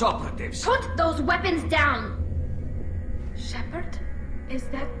Cerberus operatives. Put those weapons down! Shepard? Is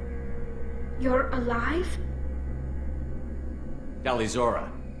that... you're alive?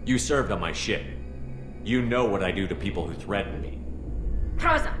 Dalizora, you served on my ship. You know what I do to people who threaten me.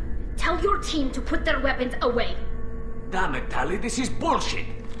 Praza, tell your team to put their weapons away. Damn it, Tali, this is bullshit.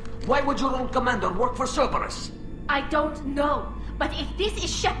 Why would your own commander work for Cerberus? I don't know. But if this is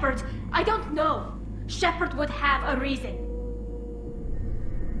Shepard, I don't know. Shepard would have a reason.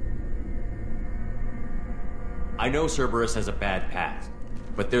 I know Cerberus has a bad past,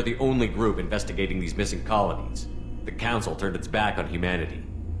 but they're the only group investigating these missing colonies. The Council turned its back on humanity.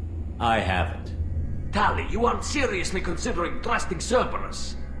 I haven't. Tali, you aren't seriously considering trusting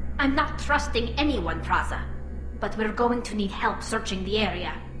Cerberus. I'm not trusting anyone, Praza. But we're going to need help searching the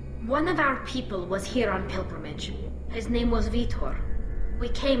area. One of our people was here on pilgrimage. His name was Vitor. We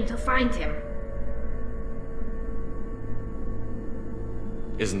came to find him.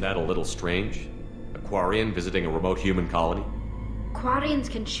 Isn't that a little strange? A Quarian visiting a remote human colony? Quarians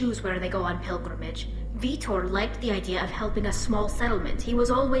can choose where they go on pilgrimage. Vitor liked the idea of helping a small settlement. He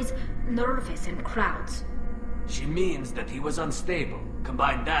was always nervous in crowds. She means that he was unstable.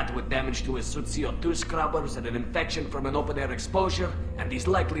 Combine that with damage to his CO2 scrubbers and an infection from an open-air exposure, and he's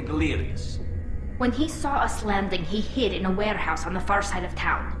likely delirious. When he saw us landing, he hid in a warehouse on the far side of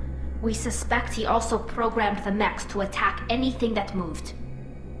town. We suspect he also programmed the mechs to attack anything that moved.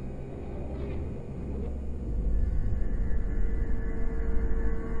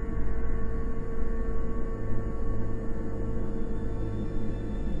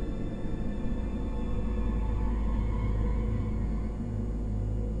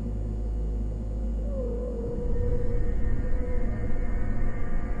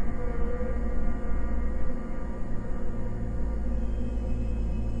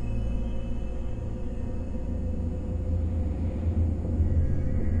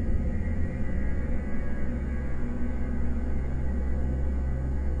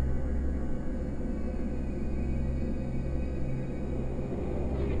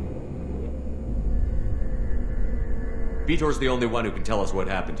 Vitor's the only one who can tell us what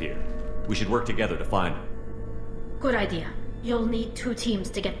happened here. We should work together to find him. Good idea. You'll need 2 teams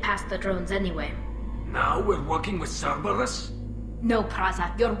to get past the drones anyway. Now we're working with Cerberus? No,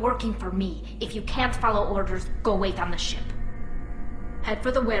 Praza, you're working for me. If you can't follow orders, go wait on the ship. Head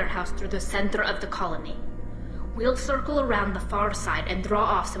for the warehouse through the center of the colony. We'll circle around the far side and draw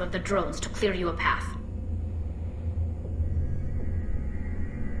off some of the drones to clear you a path.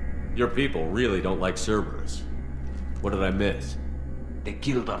 Your people really don't like Cerberus. What did I miss? They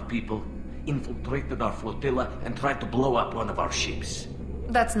killed our people, infiltrated our flotilla, and tried to blow up one of our ships.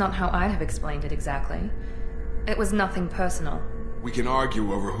 That's not how I'd have explained it exactly. It was nothing personal. We can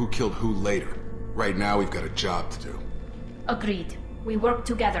argue over who killed who later. Right now, we've got a job to do. Agreed. We work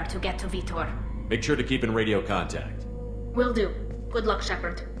together to get to Vitor. Make sure to keep in radio contact. Will do. Good luck,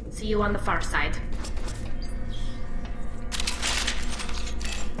 Shepard. See you on the far side.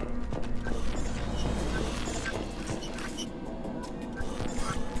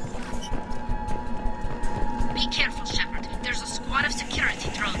 Be careful, Shepard. There's a squad of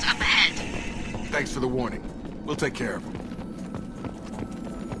security drones up ahead. Thanks for the warning. We'll take care of them.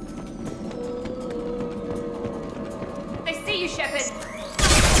 They see you, Shepard.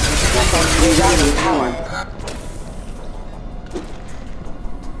 Rerouting power.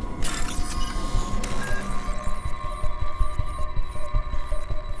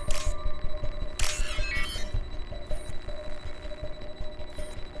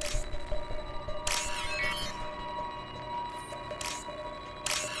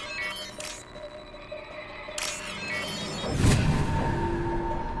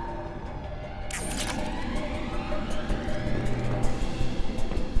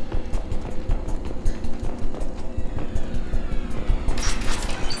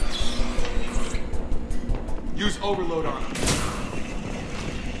 Use overload on him.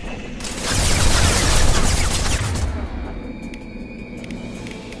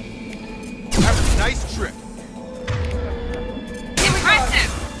 Have a nice trip. Impressive!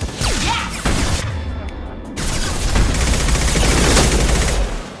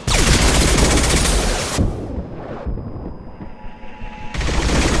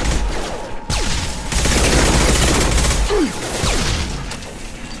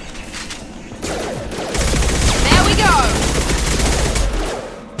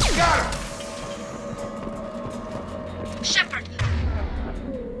 Shepard!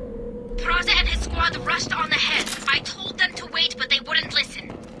 Praza and his squad rushed on ahead. I told them to wait, but they wouldn't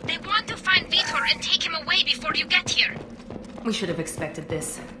listen. They want to find Vitor and take him away before you get here. We should have expected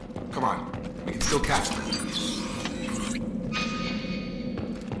this. Come on. We can still catch them.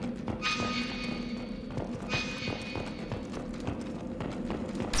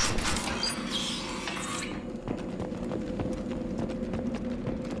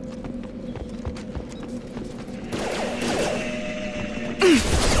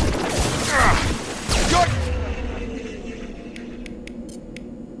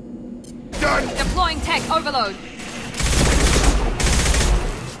 Deploying tech overload.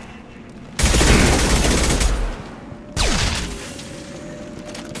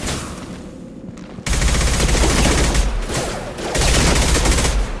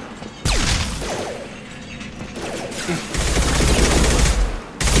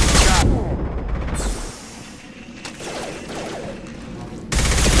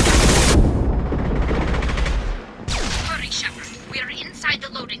 Hurry, Shepard. We are inside the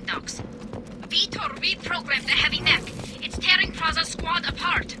loading docks. Vitor reprogrammed the heavy mech. It's tearing Praza's squad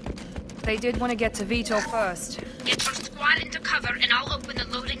apart. They did want to get to Vitor first. Get your squad into cover and I'll open the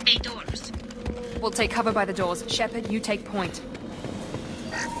loading bay doors. We'll take cover by the doors. Shepard, you take point.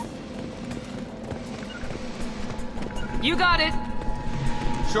 You got it!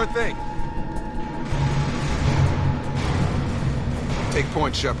 Sure thing. Take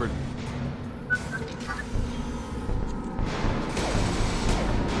point, Shepard.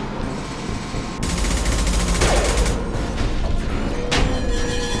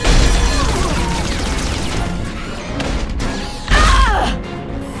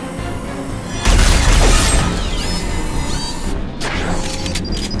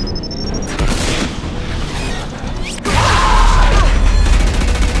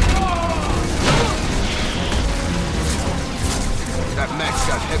 That mech's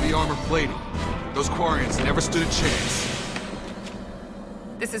got heavy armor plating. Those Quarians never stood a chance.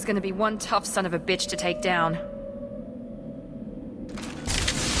 This is gonna be one tough son of a bitch to take down.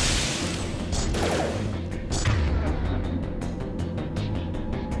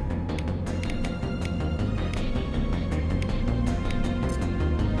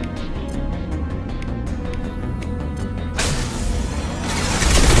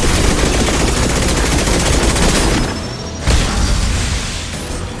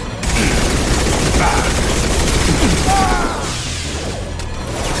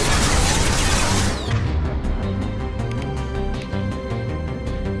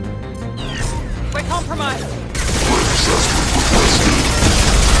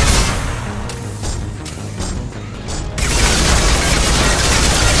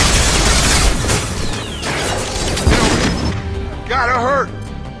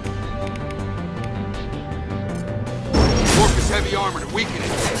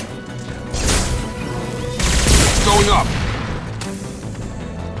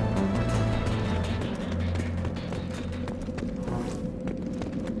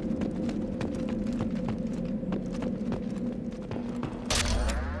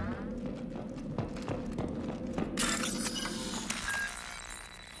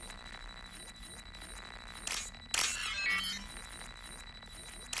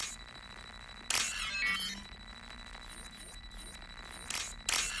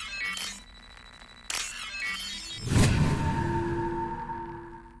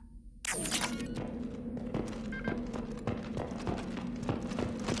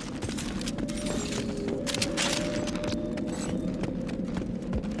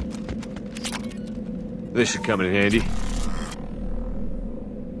 This should come in handy.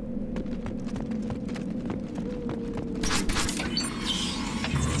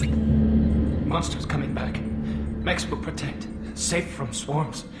 Monsters coming back. Mechs will protect. Safe from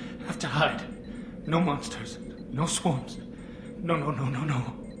swarms. Have to hide. No monsters. No swarms. No.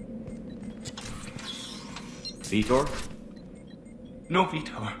 Vitor? No,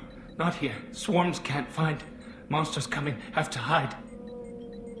 Vitor. Not here. Swarms can't find. Monsters coming. Have to hide.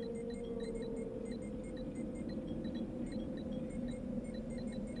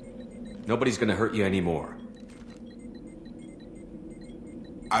 Nobody's gonna hurt you anymore.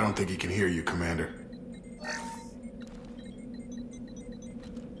 I don't think he can hear you, Commander.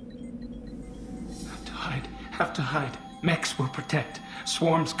 Have to hide. Mechs will protect.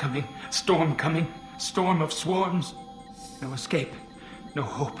 Swarms coming. Storm coming. Storm of swarms. No escape. No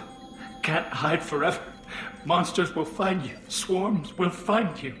hope. Can't hide forever. Monsters will find you. Swarms will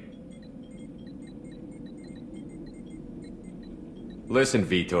find you. Listen,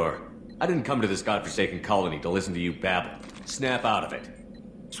 Vitor. I didn't come to this godforsaken colony to listen to you babble. Snap out of it.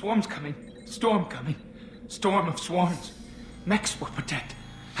 Swarms coming. Storm coming. Storm of swarms. Mechs will protect.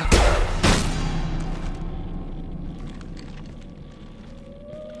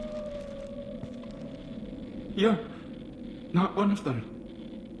 You're not one of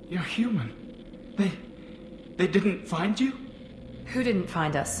them. You're human. They didn't find you? Who didn't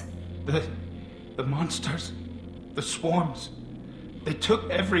find us? The monsters. The swarms. They took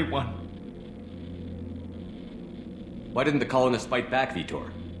everyone. Why didn't the colonists fight back,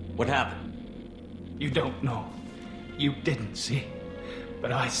 Vitor? What happened? You don't know. You didn't see.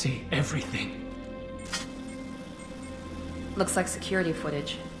 But I see everything. Looks like security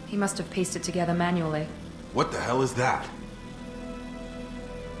footage. He must have pieced it together manually. What the hell is that?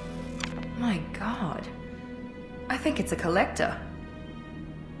 My god. I think it's a collector.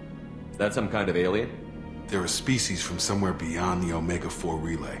 Is that some kind of alien? They're a species from somewhere beyond the Omega-4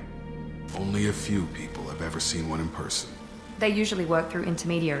 relay. Only a few people have ever seen one in person. They usually work through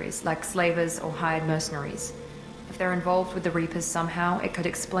intermediaries, like slavers or hired mercenaries. If they're involved with the Reapers somehow, it could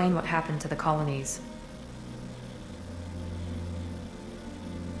explain what happened to the colonies.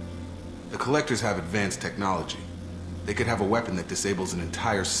 The Collectors have advanced technology. They could have a weapon that disables an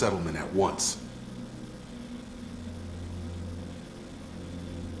entire settlement at once.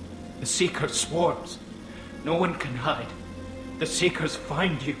 The Seekers swarms. No one can hide. The Seekers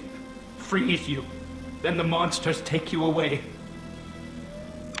find you, freeze you. Then the monsters take you away.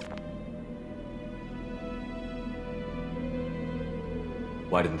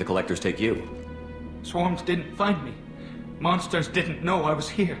 Why didn't the Collectors take you? Swarms didn't find me. Monsters didn't know I was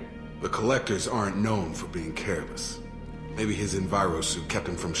here. The Collectors aren't known for being careless. Maybe his Enviro suit kept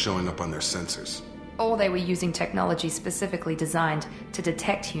him from showing up on their sensors. Or they were using technology specifically designed to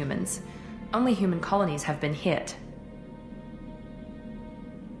detect humans. Only human colonies have been hit.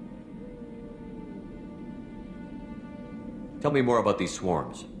 Tell me more about these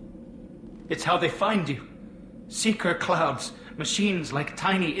swarms. It's how they find you. Seeker clouds, machines like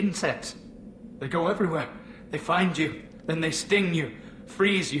tiny insects. They go everywhere. They find you, then they sting you,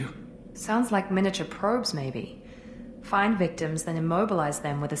 freeze you. Sounds like miniature probes, maybe. Find victims, then immobilize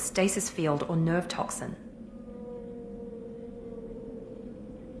them with a stasis field or nerve toxin.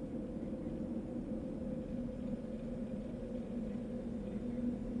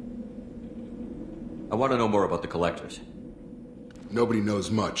 I want to know more about the Collectors. Nobody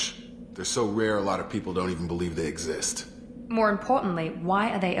knows much. They're so rare, a lot of people don't even believe they exist. More importantly, why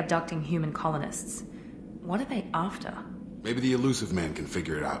are they abducting human colonists? What are they after? Maybe the Elusive Man can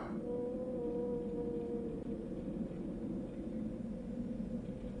figure it out.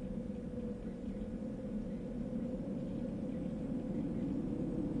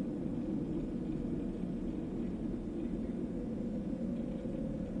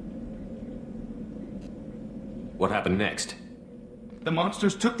 What happened next? The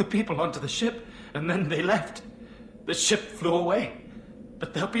monsters took the people onto the ship, and then they left. The ship flew away.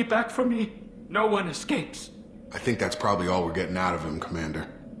 But they'll be back for me. No one escapes. I think that's probably all we're getting out of him, Commander.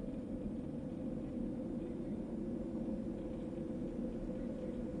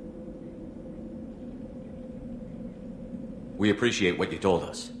 We appreciate what you told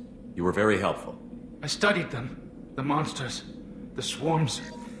us. You were very helpful. I studied them. The monsters. The swarms.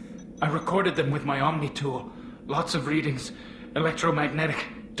 I recorded them with my Omni tool. Lots of readings. Electromagnetic.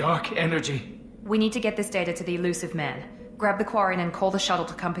 Dark energy. We need to get this data to the Elusive Man. Grab the Quarian and call the shuttle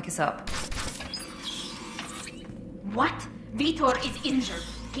to come pick us up. What? Vitor is injured.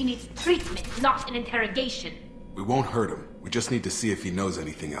 He needs treatment, not an interrogation. We won't hurt him. We just need to see if he knows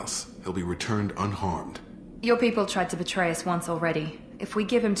anything else. He'll be returned unharmed. Your people tried to betray us once already. If we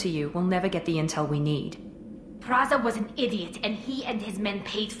give him to you, we'll never get the intel we need. Praza was an idiot, and he and his men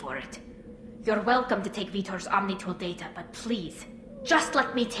paid for it. You're welcome to take Vitor's Omnitool data, but please, just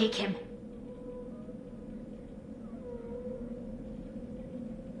let me take him.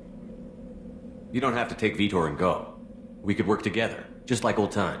 You don't have to take Vitor and go. We could work together, just like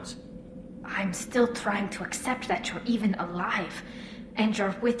old times. I'm still trying to accept that you're even alive, and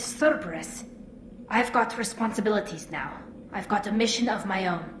you're with Cerberus. I've got responsibilities now. I've got a mission of my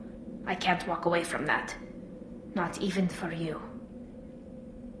own. I can't walk away from that. Not even for you.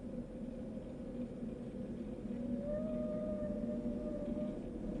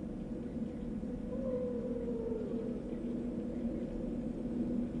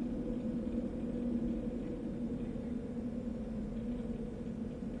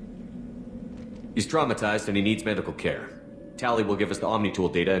 He's traumatized and he needs medical care. Tali will give us the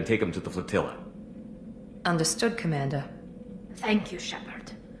Omnitool data and take him to the flotilla. Understood, Commander. Thank you,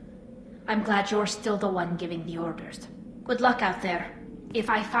 Shepard. I'm glad you're still the one giving the orders. Good luck out there. If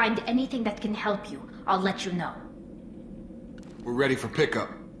I find anything that can help you, I'll let you know. We're ready for pickup.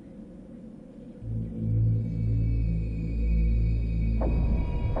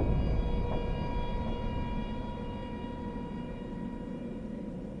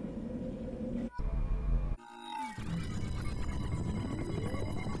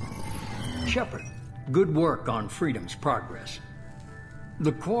 Shepard, good work on Freedom's progress.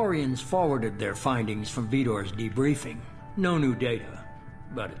 The Quarians forwarded their findings from Vitor's debriefing. No new data,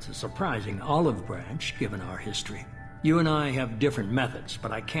 but it's a surprising olive branch given our history. You and I have different methods,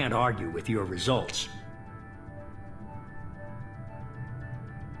 but I can't argue with your results.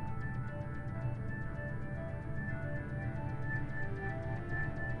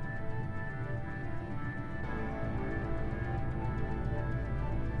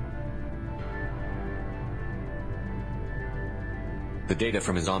 The data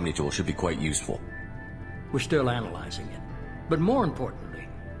from his Omnitool should be quite useful. We're still analyzing it. But more importantly,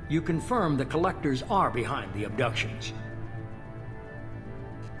 you confirm the collectors are behind the abductions.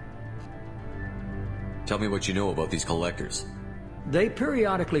 Tell me what you know about these collectors. They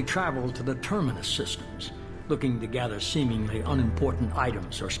periodically travel to the Terminus systems, looking to gather seemingly unimportant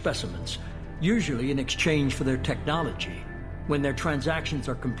items or specimens, usually in exchange for their technology. When their transactions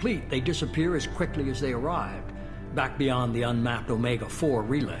are complete, they disappear as quickly as they arrived, back beyond the unmapped Omega-4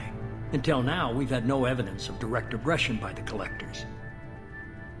 relay. Until now, we've had no evidence of direct aggression by the collectors.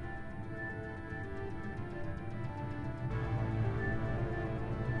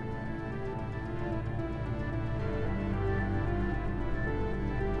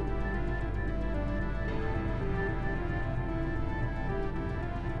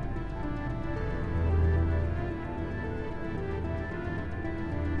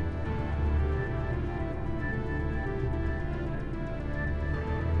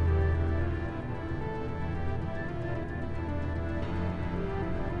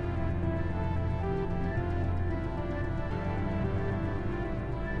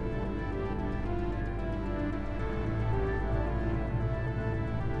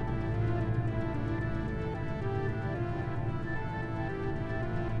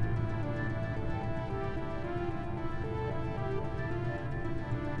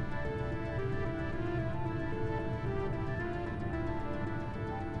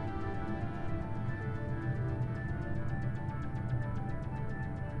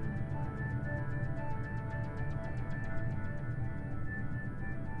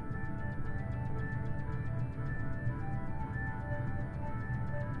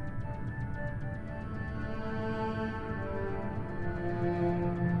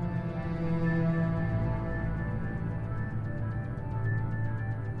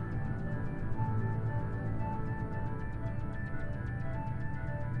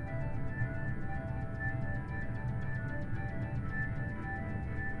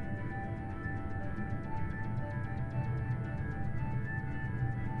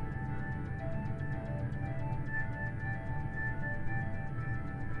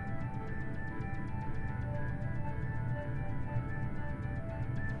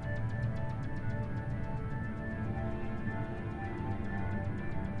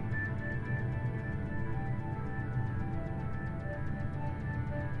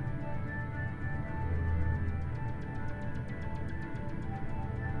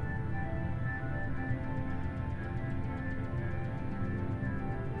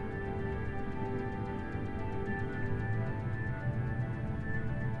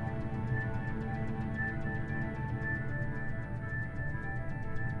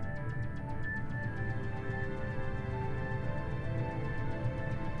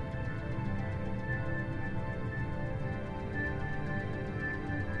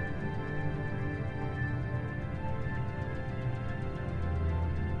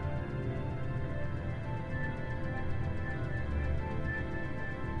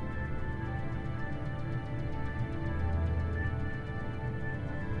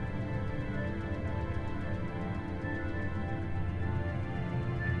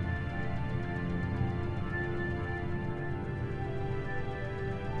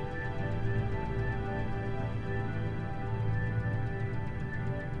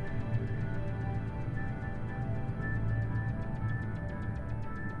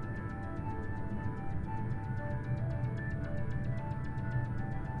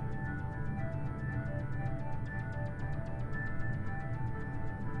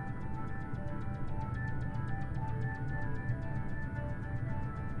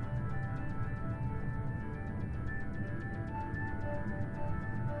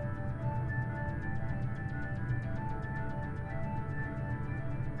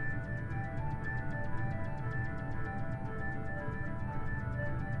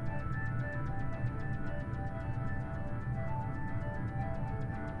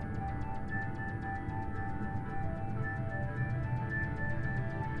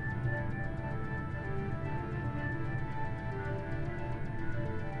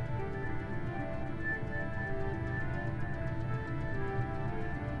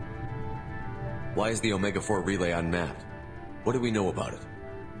 Why is the Omega-4 relay unmapped? What do we know about it?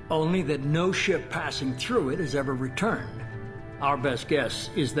 Only that no ship passing through it has ever returned. Our best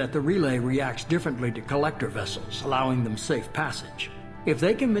guess is that the relay reacts differently to collector vessels, allowing them safe passage. If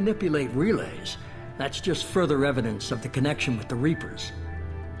they can manipulate relays, that's just further evidence of the connection with the Reapers.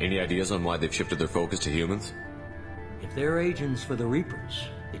 Any ideas on why they've shifted their focus to humans? If they're agents for the Reapers,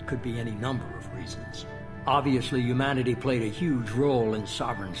 it could be any number of reasons. Obviously, humanity played a huge role in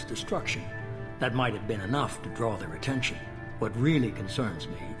Sovereign's destruction. That might have been enough to draw their attention. What really concerns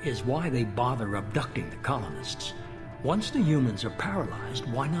me is why they bother abducting the colonists. Once the humans are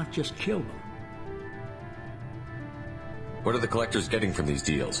paralyzed, why not just kill them? What are the collectors getting from these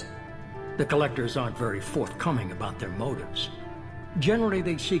deals? The collectors aren't very forthcoming about their motives. Generally,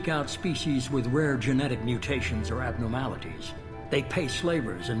 they seek out species with rare genetic mutations or abnormalities. They pay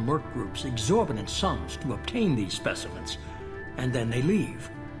slavers and merc groups exorbitant sums to obtain these specimens, and then they leave.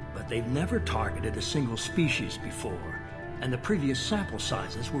 But they've never targeted a single species before, and the previous sample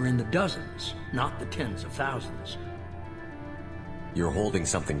sizes were in the dozens, not the tens of thousands. You're holding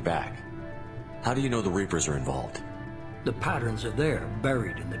something back. How do you know the Reapers are involved? The patterns are there,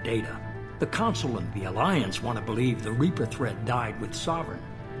 buried in the data. The Council and the Alliance want to believe the Reaper threat died with Sovereign.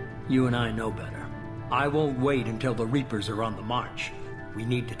 You and I know better. I won't wait until the Reapers are on the march. We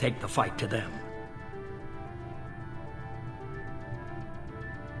need to take the fight to them.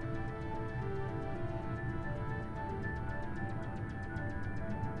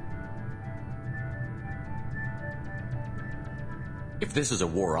 If this is a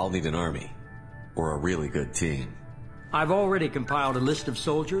war, I'll need an army. Or a really good team. I've already compiled a list of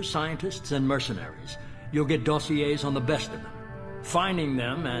soldiers, scientists, and mercenaries. You'll get dossiers on the best of them. Finding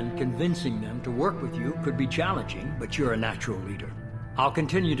them and convincing them to work with you could be challenging, but you're a natural leader. I'll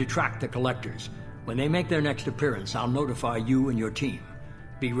continue to track the collectors. When they make their next appearance, I'll notify you and your team.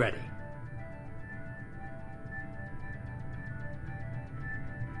 Be ready.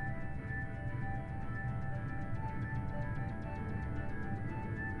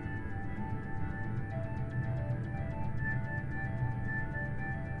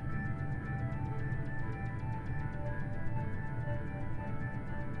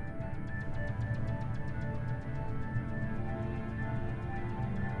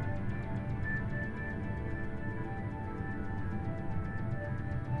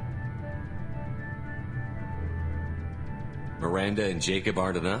 Miranda and Jacob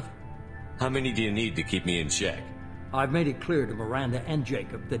aren't enough? How many do you need to keep me in check? I've made it clear to Miranda and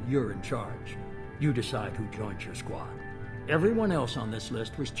Jacob that you're in charge. You decide who joins your squad. Everyone else on this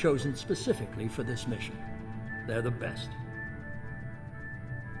list was chosen specifically for this mission. They're the best.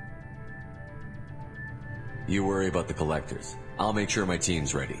 You worry about the collectors. I'll make sure my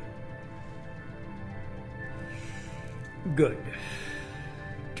team's ready. Good.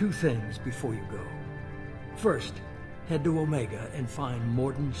 2 things before you go. First, head to Omega and find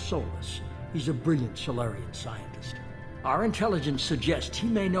Morden Solus. He's a brilliant Solarian scientist. Our intelligence suggests he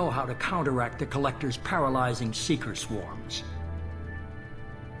may know how to counteract the Collector's paralyzing Seeker swarms.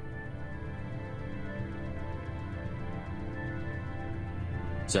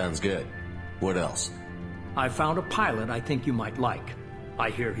 Sounds good. What else? I found a pilot I think you might like. I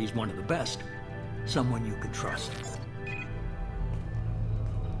hear he's one of the best. Someone you can trust.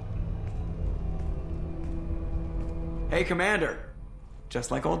 Hey, Commander.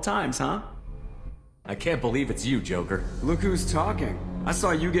 Just like old times, huh? I can't believe it's you, Joker. Look who's talking. I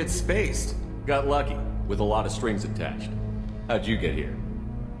saw you get spaced. Got lucky, with a lot of strings attached. How'd you get here?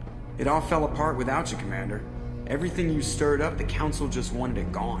 It all fell apart without you, Commander. Everything you stirred up, the Council just wanted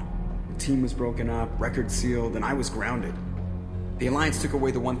it gone. The team was broken up, record sealed, and I was grounded. The Alliance took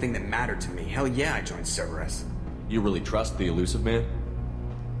away the one thing that mattered to me. Hell yeah, I joined Cerberus. You really trust the Elusive Man?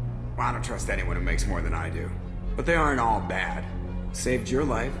 Well, I don't trust anyone who makes more than I do. But they aren't all bad. Saved your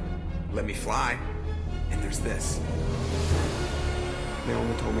life, let me fly, and there's this. They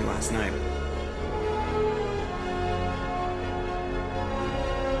only told me last night.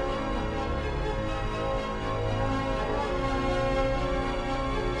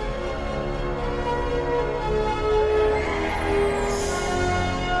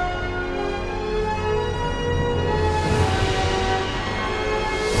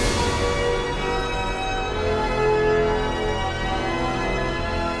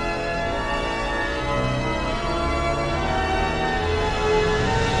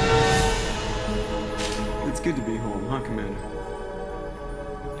 Good to be home, huh, Commander?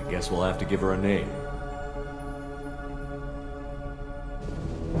 I guess we'll have to give her a name.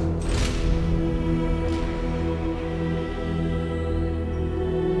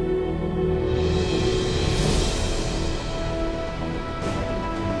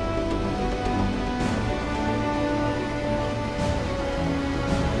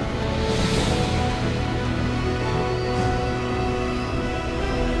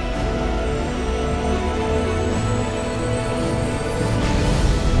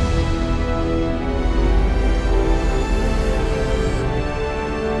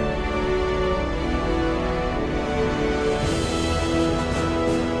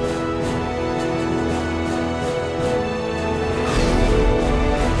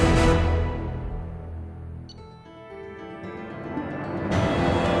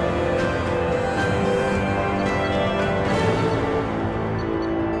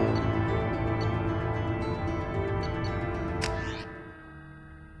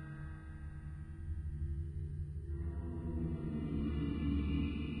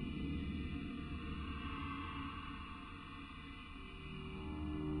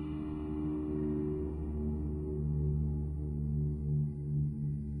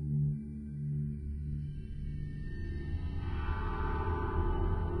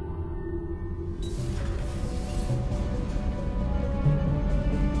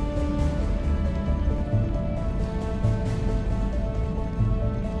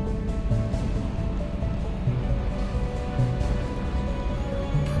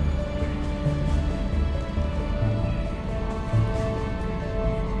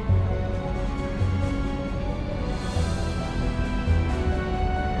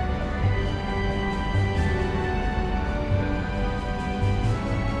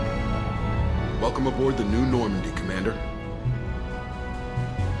 Welcome aboard the new Normandy, Commander.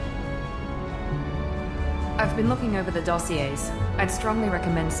 I've been looking over the dossiers. I'd strongly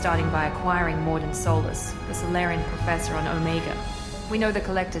recommend starting by acquiring Morden Solus, the Solarian professor on Omega. We know the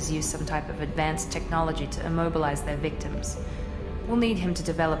Collectors use some type of advanced technology to immobilize their victims. We'll need him to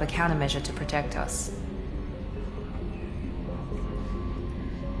develop a countermeasure to protect us.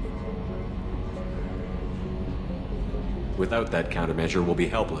 Without that countermeasure, we'll be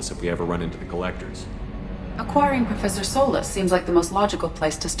helpless if we ever run into the Collectors. Acquiring Professor Solus seems like the most logical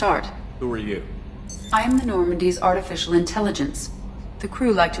place to start. Who are you? I am the Normandy's artificial intelligence. The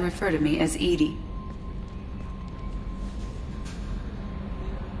crew like to refer to me as Edie.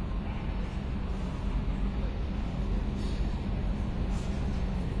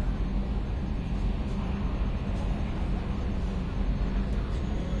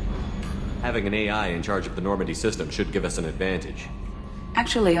 Having an AI in charge of the Normandy system should give us an advantage.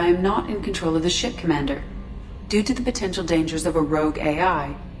 Actually, I am not in control of the ship, Commander. Due to the potential dangers of a rogue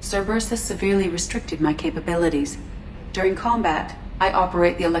AI, Cerberus has severely restricted my capabilities. During combat, I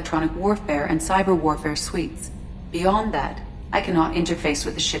operate the electronic warfare and cyber warfare suites. Beyond that, I cannot interface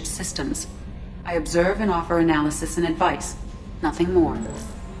with the ship's systems. I observe and offer analysis and advice. Nothing more.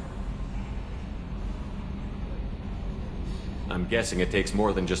 I'm guessing it takes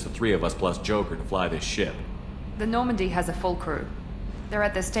more than just the three of us plus Joker to fly this ship. The Normandy has a full crew. They're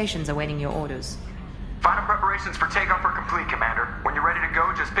at their stations awaiting your orders. Final preparations for takeoff are complete, Commander. When you're ready to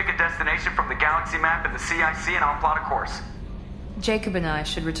go, just pick a destination from the galaxy map in the CIC and I'll plot a course. Jacob and I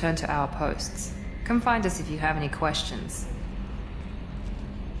should return to our posts. Come find us if you have any questions.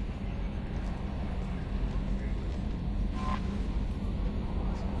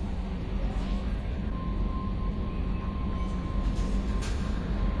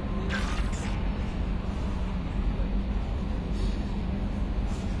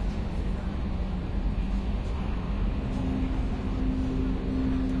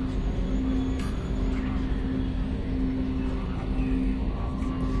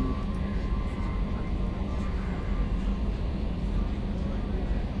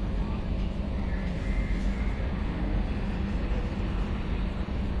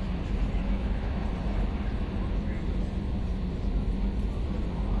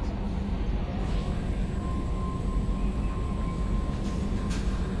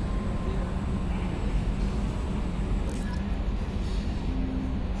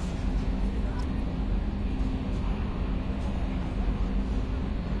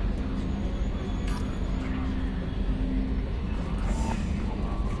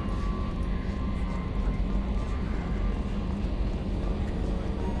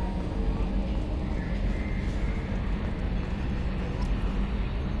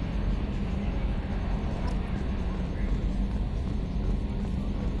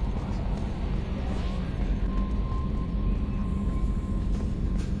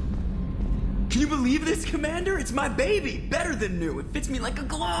 Can you believe this, Commander? It's my baby! Better than new. It fits me like a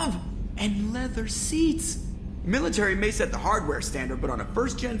glove! And leather seats! Military may set the hardware standard, but on a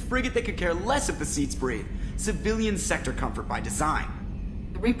first-gen frigate they could care less if the seats breathe. Civilian sector comfort by design.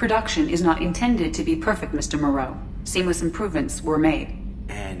 The reproduction is not intended to be perfect, Mr. Moreau. Seamless improvements were made.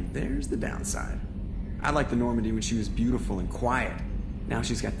 And there's the downside. I liked the Normandy when she was beautiful and quiet. Now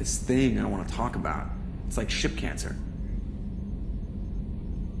she's got this thing I don't want to talk about. It's like ship cancer.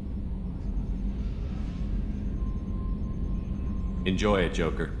 Enjoy it,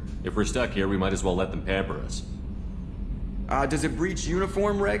 Joker. If we're stuck here, we might as well let them pamper us. Does it breach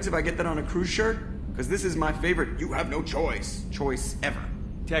uniform regs if I get that on a cruise shirt? Because this is my favorite you have no choice ever.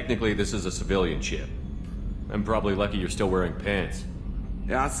 Technically, this is a civilian ship. I'm probably lucky you're still wearing pants.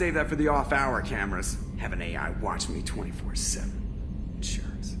 Yeah, I'll save that for the off-hour cameras. Have an AI watch me 24/7.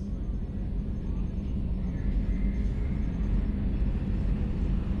 Insurance.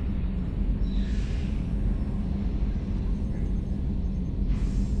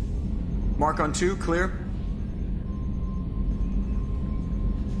 Mark on 2, clear.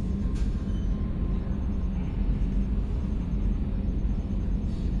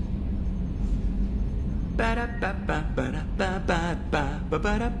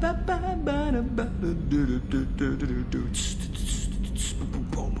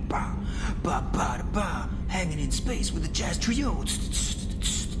 Hanging in space with the jazz trio.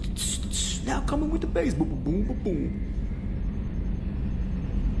 Now coming with the bass. Boom, boom, boom, boom.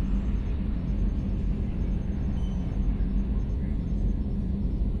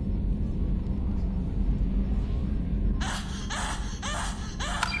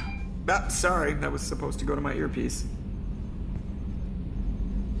 Sorry, that was supposed to go to my earpiece.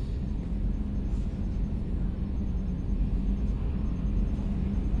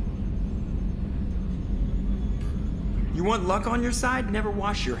 You want luck on your side? Never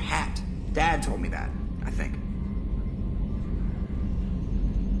wash your hat. Dad told me that, I think.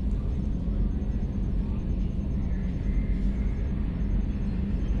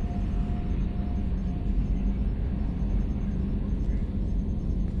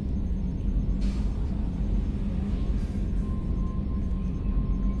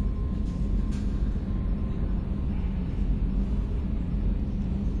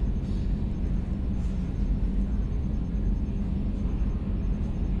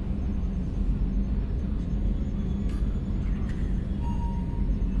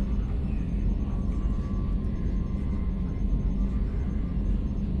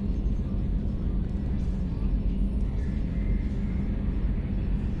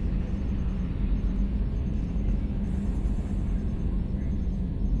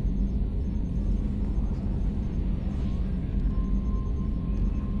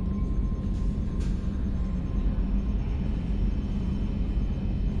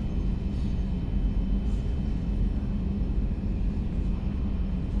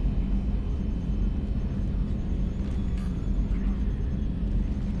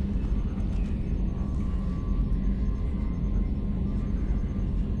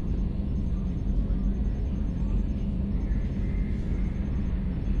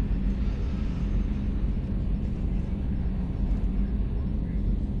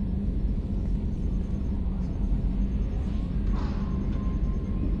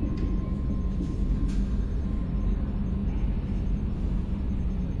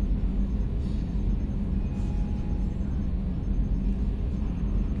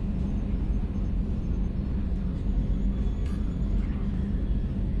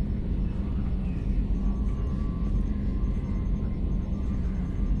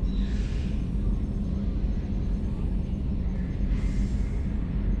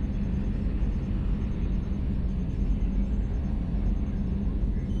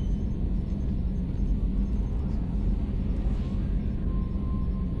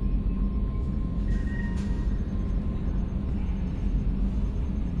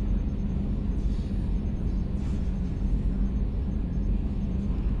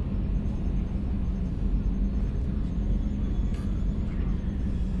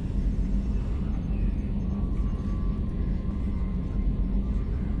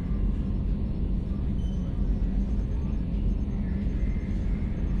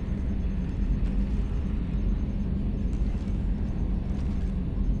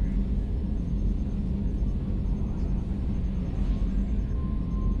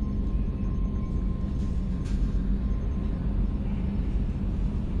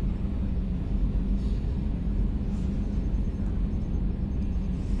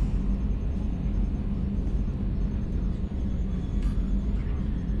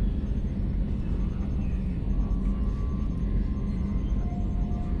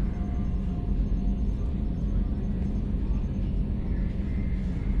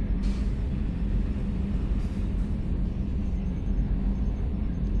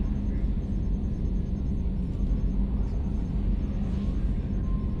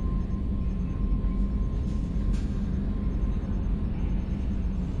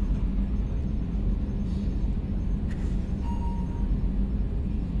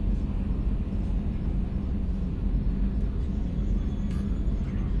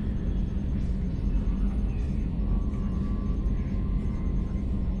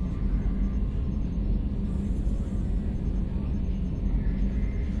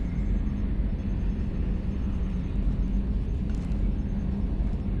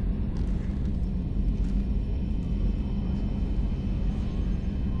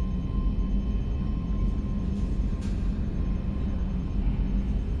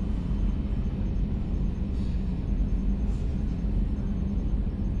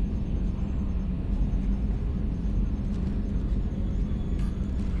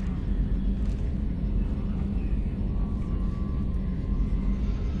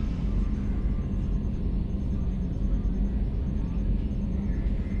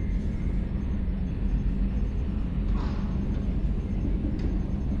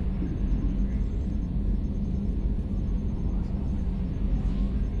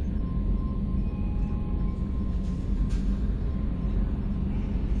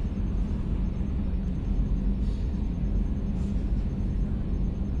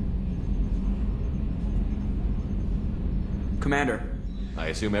 Commander. I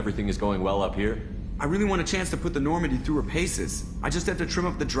assume everything is going well up here? I really want a chance to put the Normandy through her paces. I just have to trim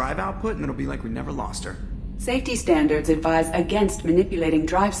up the drive output and it'll be like we never lost her. Safety standards advise against manipulating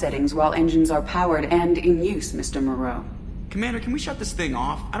drive settings while engines are powered and in use, Mr. Moreau. Commander, can we shut this thing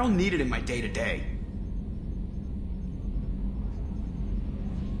off? I don't need it in my day-to-day.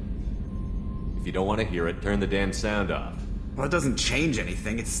 If you don't want to hear it, turn the damn sound off. Well, it doesn't change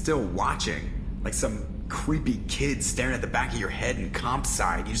anything. It's still watching. Like some creepy kid staring at the back of your head in comp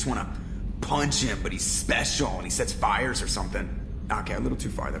side. You just want to punch him, but he's special and he sets fires or something. Okay, a little too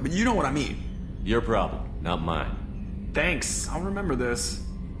far there, but you know what I mean. Your problem, not mine. Thanks, I'll remember this.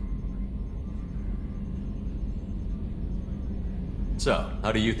 So,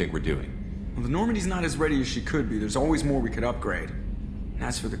 how do you think we're doing? Well, the Normandy's not as ready as she could be. There's always more we could upgrade. And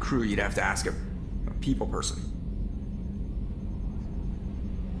as for the crew, you'd have to ask a people person.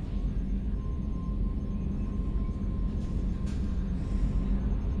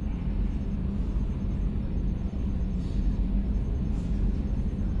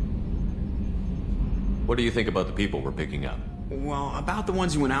 What do you think about the people we're picking up? Well, about the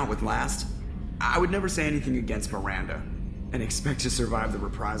ones you went out with last, I would never say anything against Miranda and expect to survive the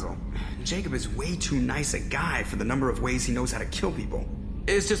reprisal. Jacob is way too nice a guy for the number of ways he knows how to kill people.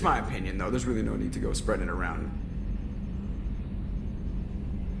 It's just my opinion, though. There's really no need to go spreading it around.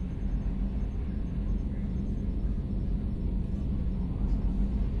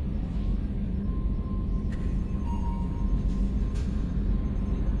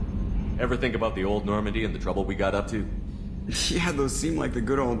 Ever think about the old Normandy and the trouble we got up to? Yeah, those seem like the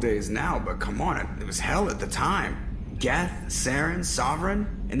good old days now, but come on, it was hell at the time. Geth, Saren,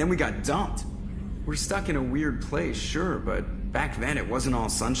 Sovereign, and then we got dumped. We're stuck in a weird place, sure, but back then it wasn't all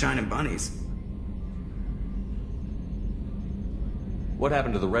sunshine and bunnies. What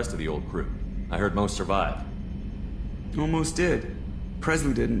happened to the rest of the old crew? I heard most survived. Almost did.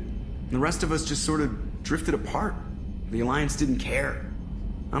 Presley didn't. The rest of us just sort of drifted apart. The Alliance didn't care.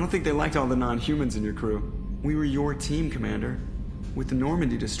 I don't think they liked all the non-humans in your crew. We were your team, Commander. With the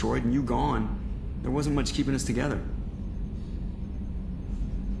Normandy destroyed and you gone, there wasn't much keeping us together.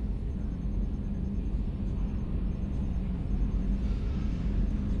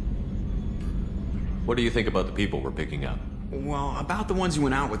 What do you think about the people we're picking up? Well, about the ones you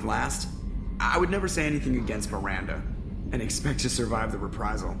went out with last, I would never say anything against Miranda and expect to survive the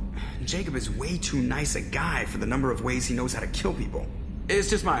reprisal. Jacob is way too nice a guy for the number of ways he knows how to kill people. It's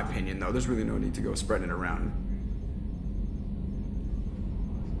just my opinion, though. There's really no need to go spreading it around.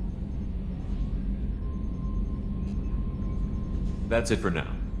 That's it for now.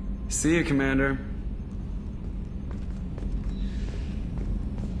 See you, Commander.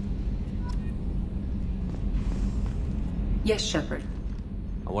 Yes, Shepard.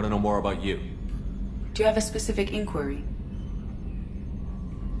 I want to know more about you. Do you have a specific inquiry?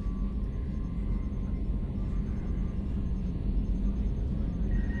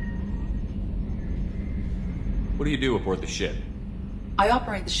 What do you do aboard the ship? I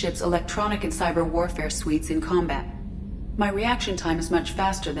operate the ship's electronic and cyber warfare suites in combat. My reaction time is much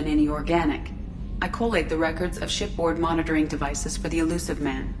faster than any organic. I collate the records of shipboard monitoring devices for the Elusive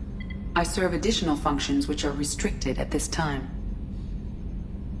Man. I serve additional functions which are restricted at this time.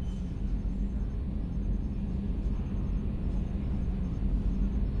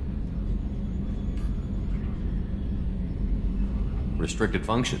 Restricted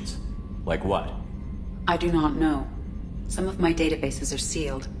functions? Like what? I do not know. Some of my databases are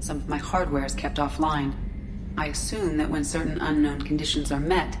sealed, some of my hardware is kept offline. I assume that when certain unknown conditions are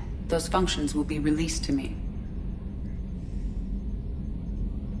met, those functions will be released to me.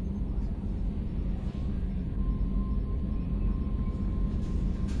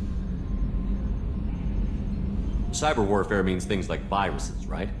 Cyber warfare means things like viruses,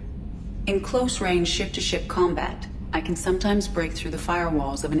 right? In close-range ship-to-ship combat, I can sometimes break through the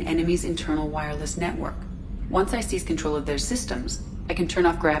firewalls of an enemy's internal wireless network. Once I seize control of their systems, I can turn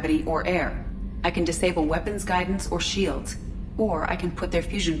off gravity or air. I can disable weapons guidance or shields, or I can put their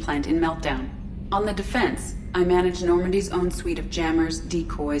fusion plant in meltdown. On the defense, I manage Normandy's own suite of jammers,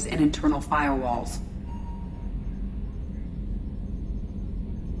 decoys, and internal firewalls.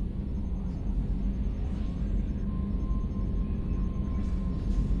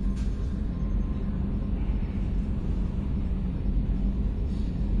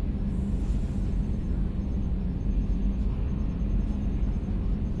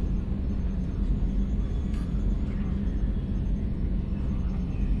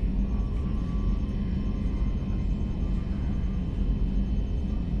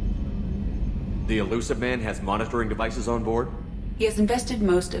 The Elusive Man has monitoring devices on board? He has invested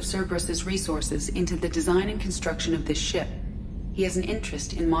most of Cerberus's resources into the design and construction of this ship. He has an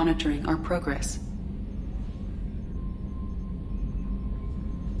interest in monitoring our progress.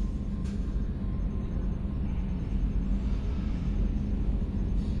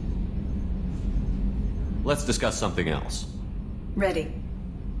 Let's discuss something else. Ready.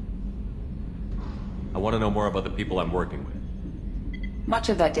 I want to know more about the people I'm working with. Much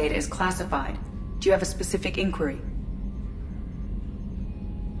of that data is classified. Do you have a specific inquiry?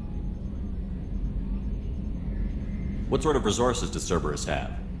 What sort of resources does Cerberus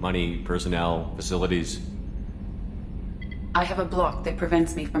have? Money, personnel, facilities? I have a block that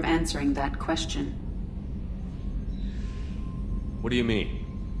prevents me from answering that question. What do you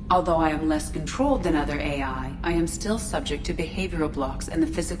mean? Although I am less controlled than other AI, I am still subject to behavioral blocks and the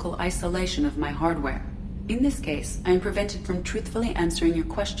physical isolation of my hardware. In this case, I am prevented from truthfully answering your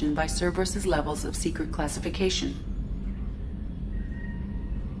question by Cerberus's levels of secret classification.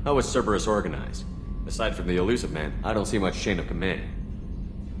 How is Cerberus organized? Aside from the elusive man, I don't see much chain of command.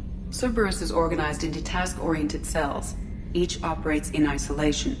 Cerberus is organized into task-oriented cells. Each operates in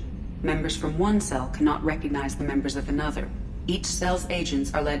isolation. Members from one cell cannot recognize the members of another. Each cell's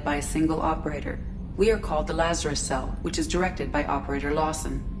agents are led by a single operator. We are called the Lazarus Cell, which is directed by Operator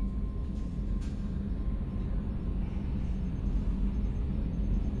Lawson.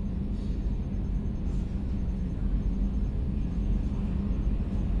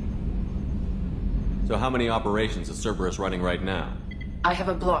 So how many operations is Cerberus running right now? I have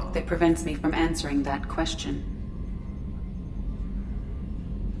a block that prevents me from answering that question.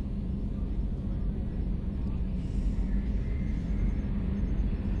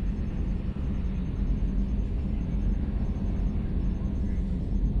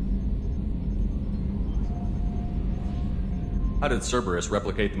 How did Cerberus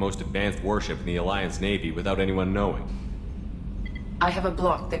replicate the most advanced warship in the Alliance Navy without anyone knowing? I have a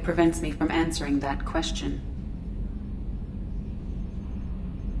block that prevents me from answering that question.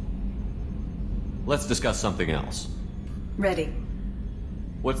 Let's discuss something else. Ready.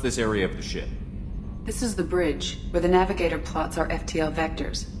 What's this area of the ship? This is the bridge, where the navigator plots our FTL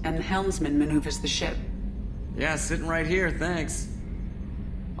vectors, and the helmsman maneuvers the ship. Yeah, sitting right here, thanks.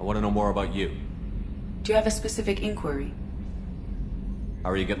 I want to know more about you. Do you have a specific inquiry?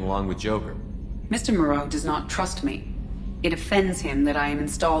 How are you getting along with Joker? Mr. Moreau does not trust me. It offends him that I am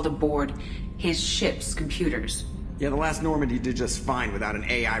installed aboard his ship's computers. Yeah, the last Normandy did just fine without an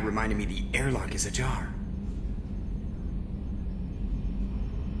AI reminding me the airlock is ajar.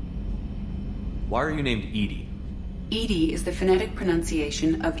 Why are you named Edie? EDI is the phonetic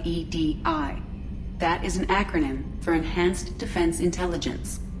pronunciation of EDI. That is an acronym for Enhanced Defense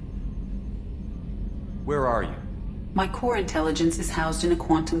Intelligence. Where are you? My core intelligence is housed in a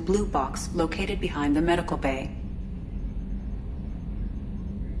quantum blue box located behind the medical bay.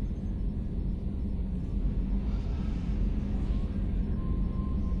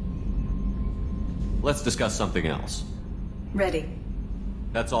 Let's discuss something else. Ready.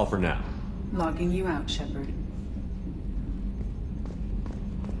 That's all for now. Logging you out, Shepard.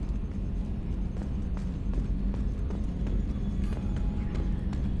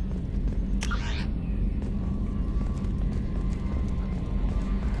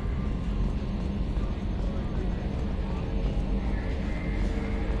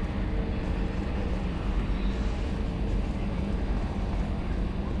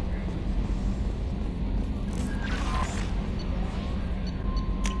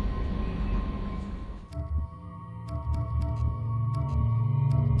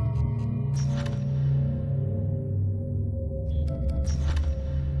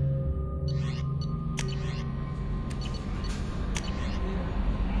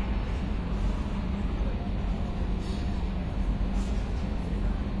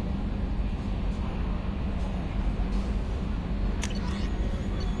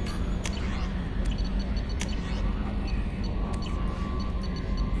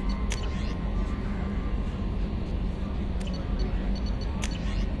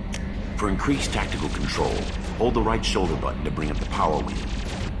 For increased tactical control, hold the right shoulder button to bring up the power wheel.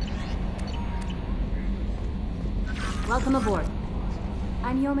 Welcome aboard.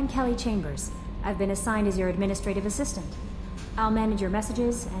 I'm Yeoman Kelly Chambers. I've been assigned as your administrative assistant. I'll manage your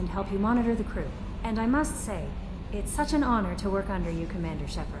messages and help you monitor the crew. And I must say, it's such an honor to work under you, Commander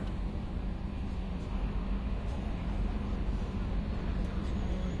Shepard.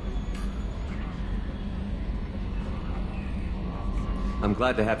 I'm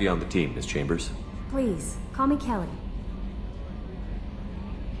glad to have you on the team, Miss Chambers. Please, call me Kelly.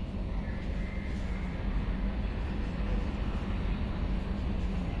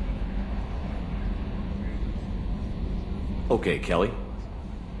 Okay, Kelly.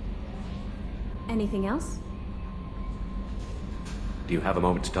 Anything else? Do you have a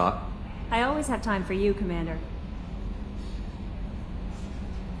moment to talk? I always have time for you, Commander.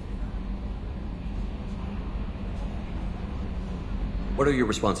 What are your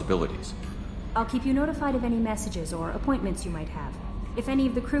responsibilities? I'll keep you notified of any messages or appointments you might have. If any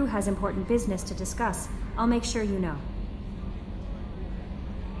of the crew has important business to discuss, I'll make sure you know.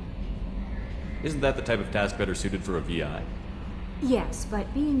 Isn't that the type of task better suited for a VI? Yes,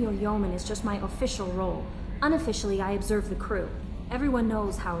 but being your yeoman is just my official role. Unofficially, I observe the crew. Everyone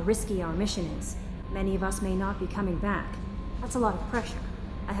knows how risky our mission is. Many of us may not be coming back. That's a lot of pressure.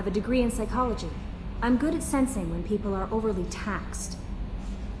 I have a degree in psychology. I'm good at sensing when people are overly taxed.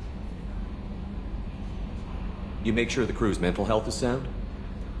 You make sure the crew's mental health is sound?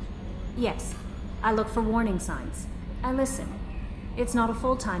 Yes. I look for warning signs. I listen. It's not a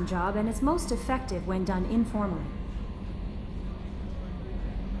full-time job, and it's most effective when done informally.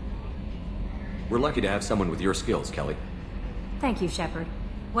 We're lucky to have someone with your skills, Kelly. Thank you, Shepard.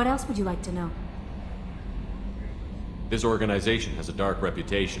 What else would you like to know? This organization has a dark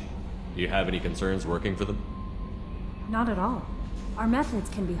reputation. Do you have any concerns working for them? Not at all. Our methods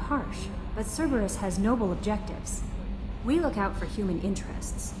can be harsh, but Cerberus has noble objectives. We look out for human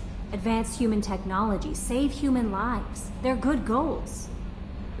interests. Advance human technology, save human lives. They're good goals.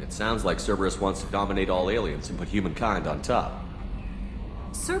 It sounds like Cerberus wants to dominate all aliens and put humankind on top.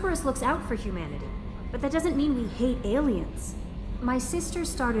 Cerberus looks out for humanity, but that doesn't mean we hate aliens. My sister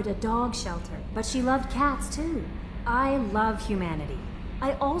started a dog shelter, but she loved cats too. I love humanity.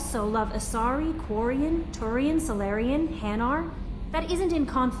 I also love Asari, Quarian, Turian, Solarian, Hanar. That isn't in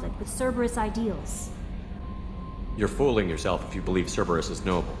conflict with Cerberus ideals. You're fooling yourself if you believe Cerberus is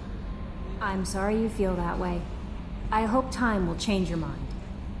noble. I'm sorry you feel that way. I hope time will change your mind.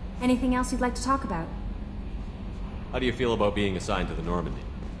 Anything else you'd like to talk about? How do you feel about being assigned to the Normandy?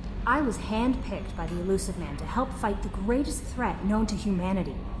 I was handpicked by the Elusive Man to help fight the greatest threat known to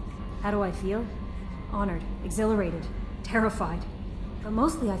humanity. How do I feel? Honored, exhilarated, terrified. But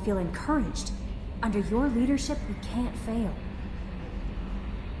mostly I feel encouraged. Under your leadership, we can't fail.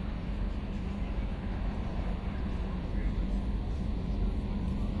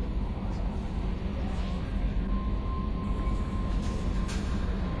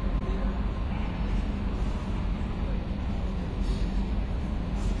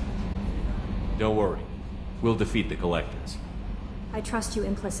 Don't worry. We'll defeat the Collectors. I trust you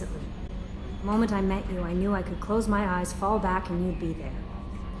implicitly. The moment I met you, I knew I could close my eyes, fall back, and you'd be there.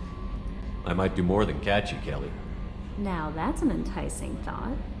 I might do more than catch you, Kelly. Now that's an enticing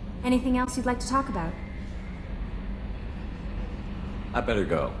thought. Anything else you'd like to talk about? I better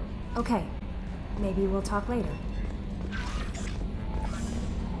go. Okay. Maybe we'll talk later.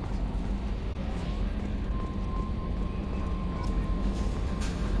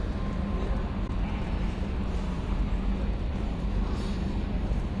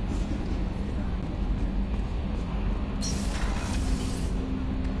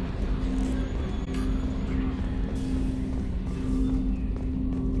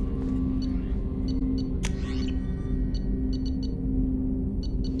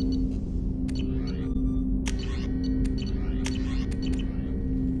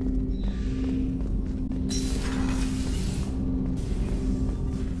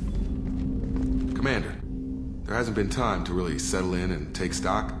 Commander, there hasn't been time to really settle in and take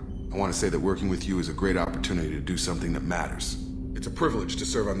stock. I want to say that working with you is a great opportunity to do something that matters. It's a privilege to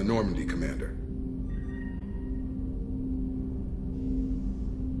serve on the Normandy, Commander.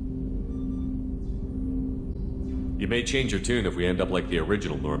 You may change your tune if we end up like the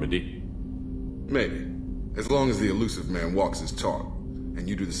original Normandy. Maybe. As long as the Elusive Man walks his talk. And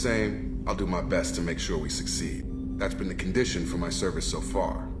you do the same, I'll do my best to make sure we succeed. That's been the condition for my service so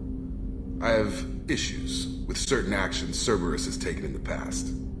far. I have issues with certain actions Cerberus has taken in the past.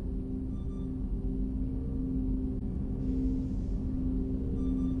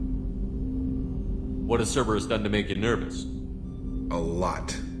 What has Cerberus done to make you nervous? A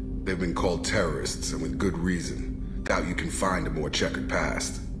lot. They've been called terrorists, and with good reason. Doubt you can find a more checkered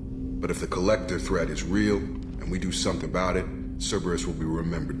past. But if the Collector threat is real, and we do something about it, Cerberus will be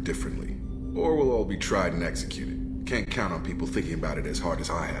remembered differently. Or we'll all be tried and executed. Can't count on people thinking about it as hard as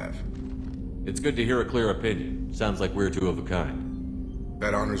I have. It's good to hear a clear opinion. Sounds like we're two of a kind.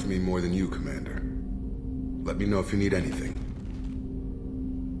 That honors me more than you, Commander. Let me know if you need anything.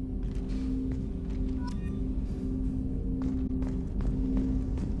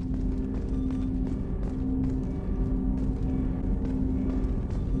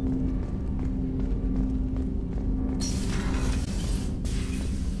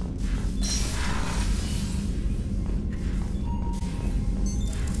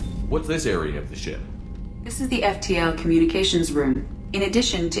 What's this area of the ship? This is the FTL communications room. In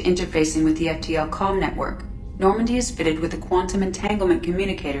addition to interfacing with the FTL comm network, Normandy is fitted with a quantum entanglement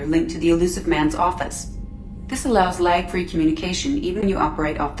communicator linked to the Elusive Man's office. This allows lag-free communication even when you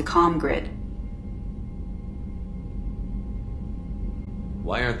operate off the comm grid.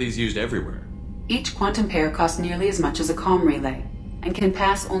 Why aren't these used everywhere? Each quantum pair costs nearly as much as a comm relay. and can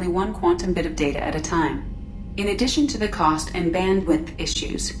pass only one quantum bit of data at a time. In addition to the cost and bandwidth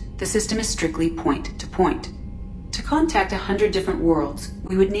issues, the system is strictly point-to-point. To contact 100 different worlds,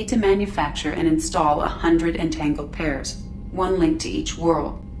 we would need to manufacture and install 100 entangled pairs, one link to each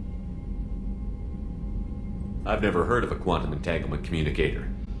world. I've never heard of a quantum entanglement communicator.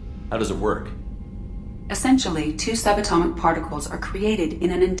 How does it work? Essentially, two subatomic particles are created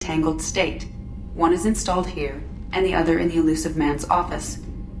in an entangled state. One is installed here, and the other in the elusive man's office.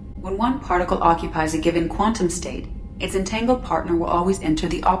 When one particle occupies a given quantum state, its entangled partner will always enter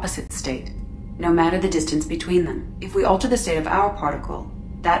the opposite state, no matter the distance between them. If we alter the state of our particle,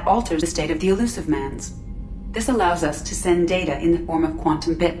 that alters the state of the elusive man's. This allows us to send data in the form of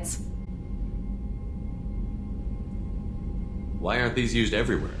quantum bits. Why aren't these used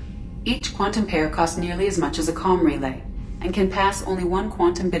everywhere? Each quantum pair costs nearly as much as a comm relay, and can pass only one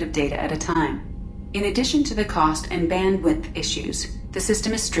quantum bit of data at a time. In addition to the cost and bandwidth issues, the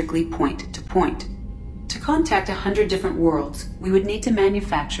system is strictly point-to-point. To contact 100 different worlds, we would need to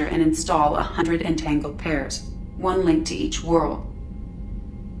manufacture and install 100 entangled pairs, one link to each world.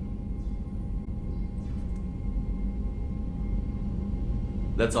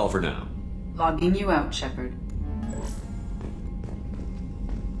 That's all for now. Logging you out, Shepard.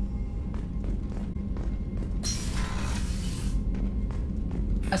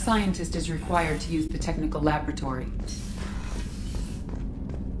 A scientist is required to use the technical laboratory.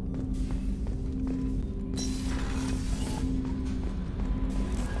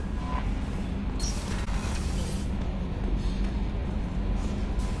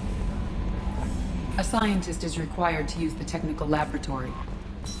 A scientist is required to use the technical laboratory.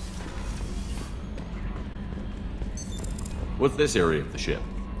 What's this area of the ship?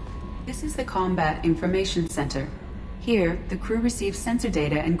 This is the Combat Information Center. Here, the crew receives sensor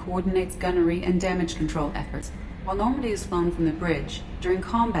data and coordinates gunnery and damage control efforts. While Normandy is flown from the bridge, during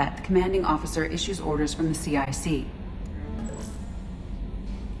combat, the commanding officer issues orders from the CIC.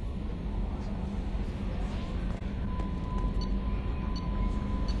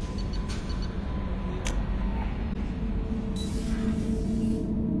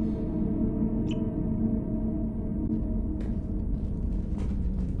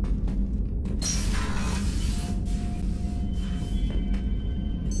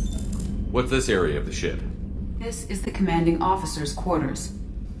 What's this area of the ship? This is the commanding officer's quarters.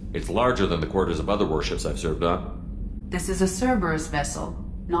 It's larger than the quarters of other warships I've served on. This is a Cerberus vessel,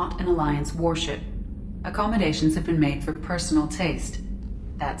 not an Alliance warship. Accommodations have been made for personal taste.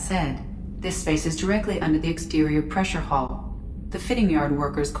 That said, this space is directly under the exterior pressure hull. The fitting yard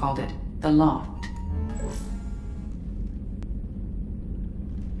workers called it the loft.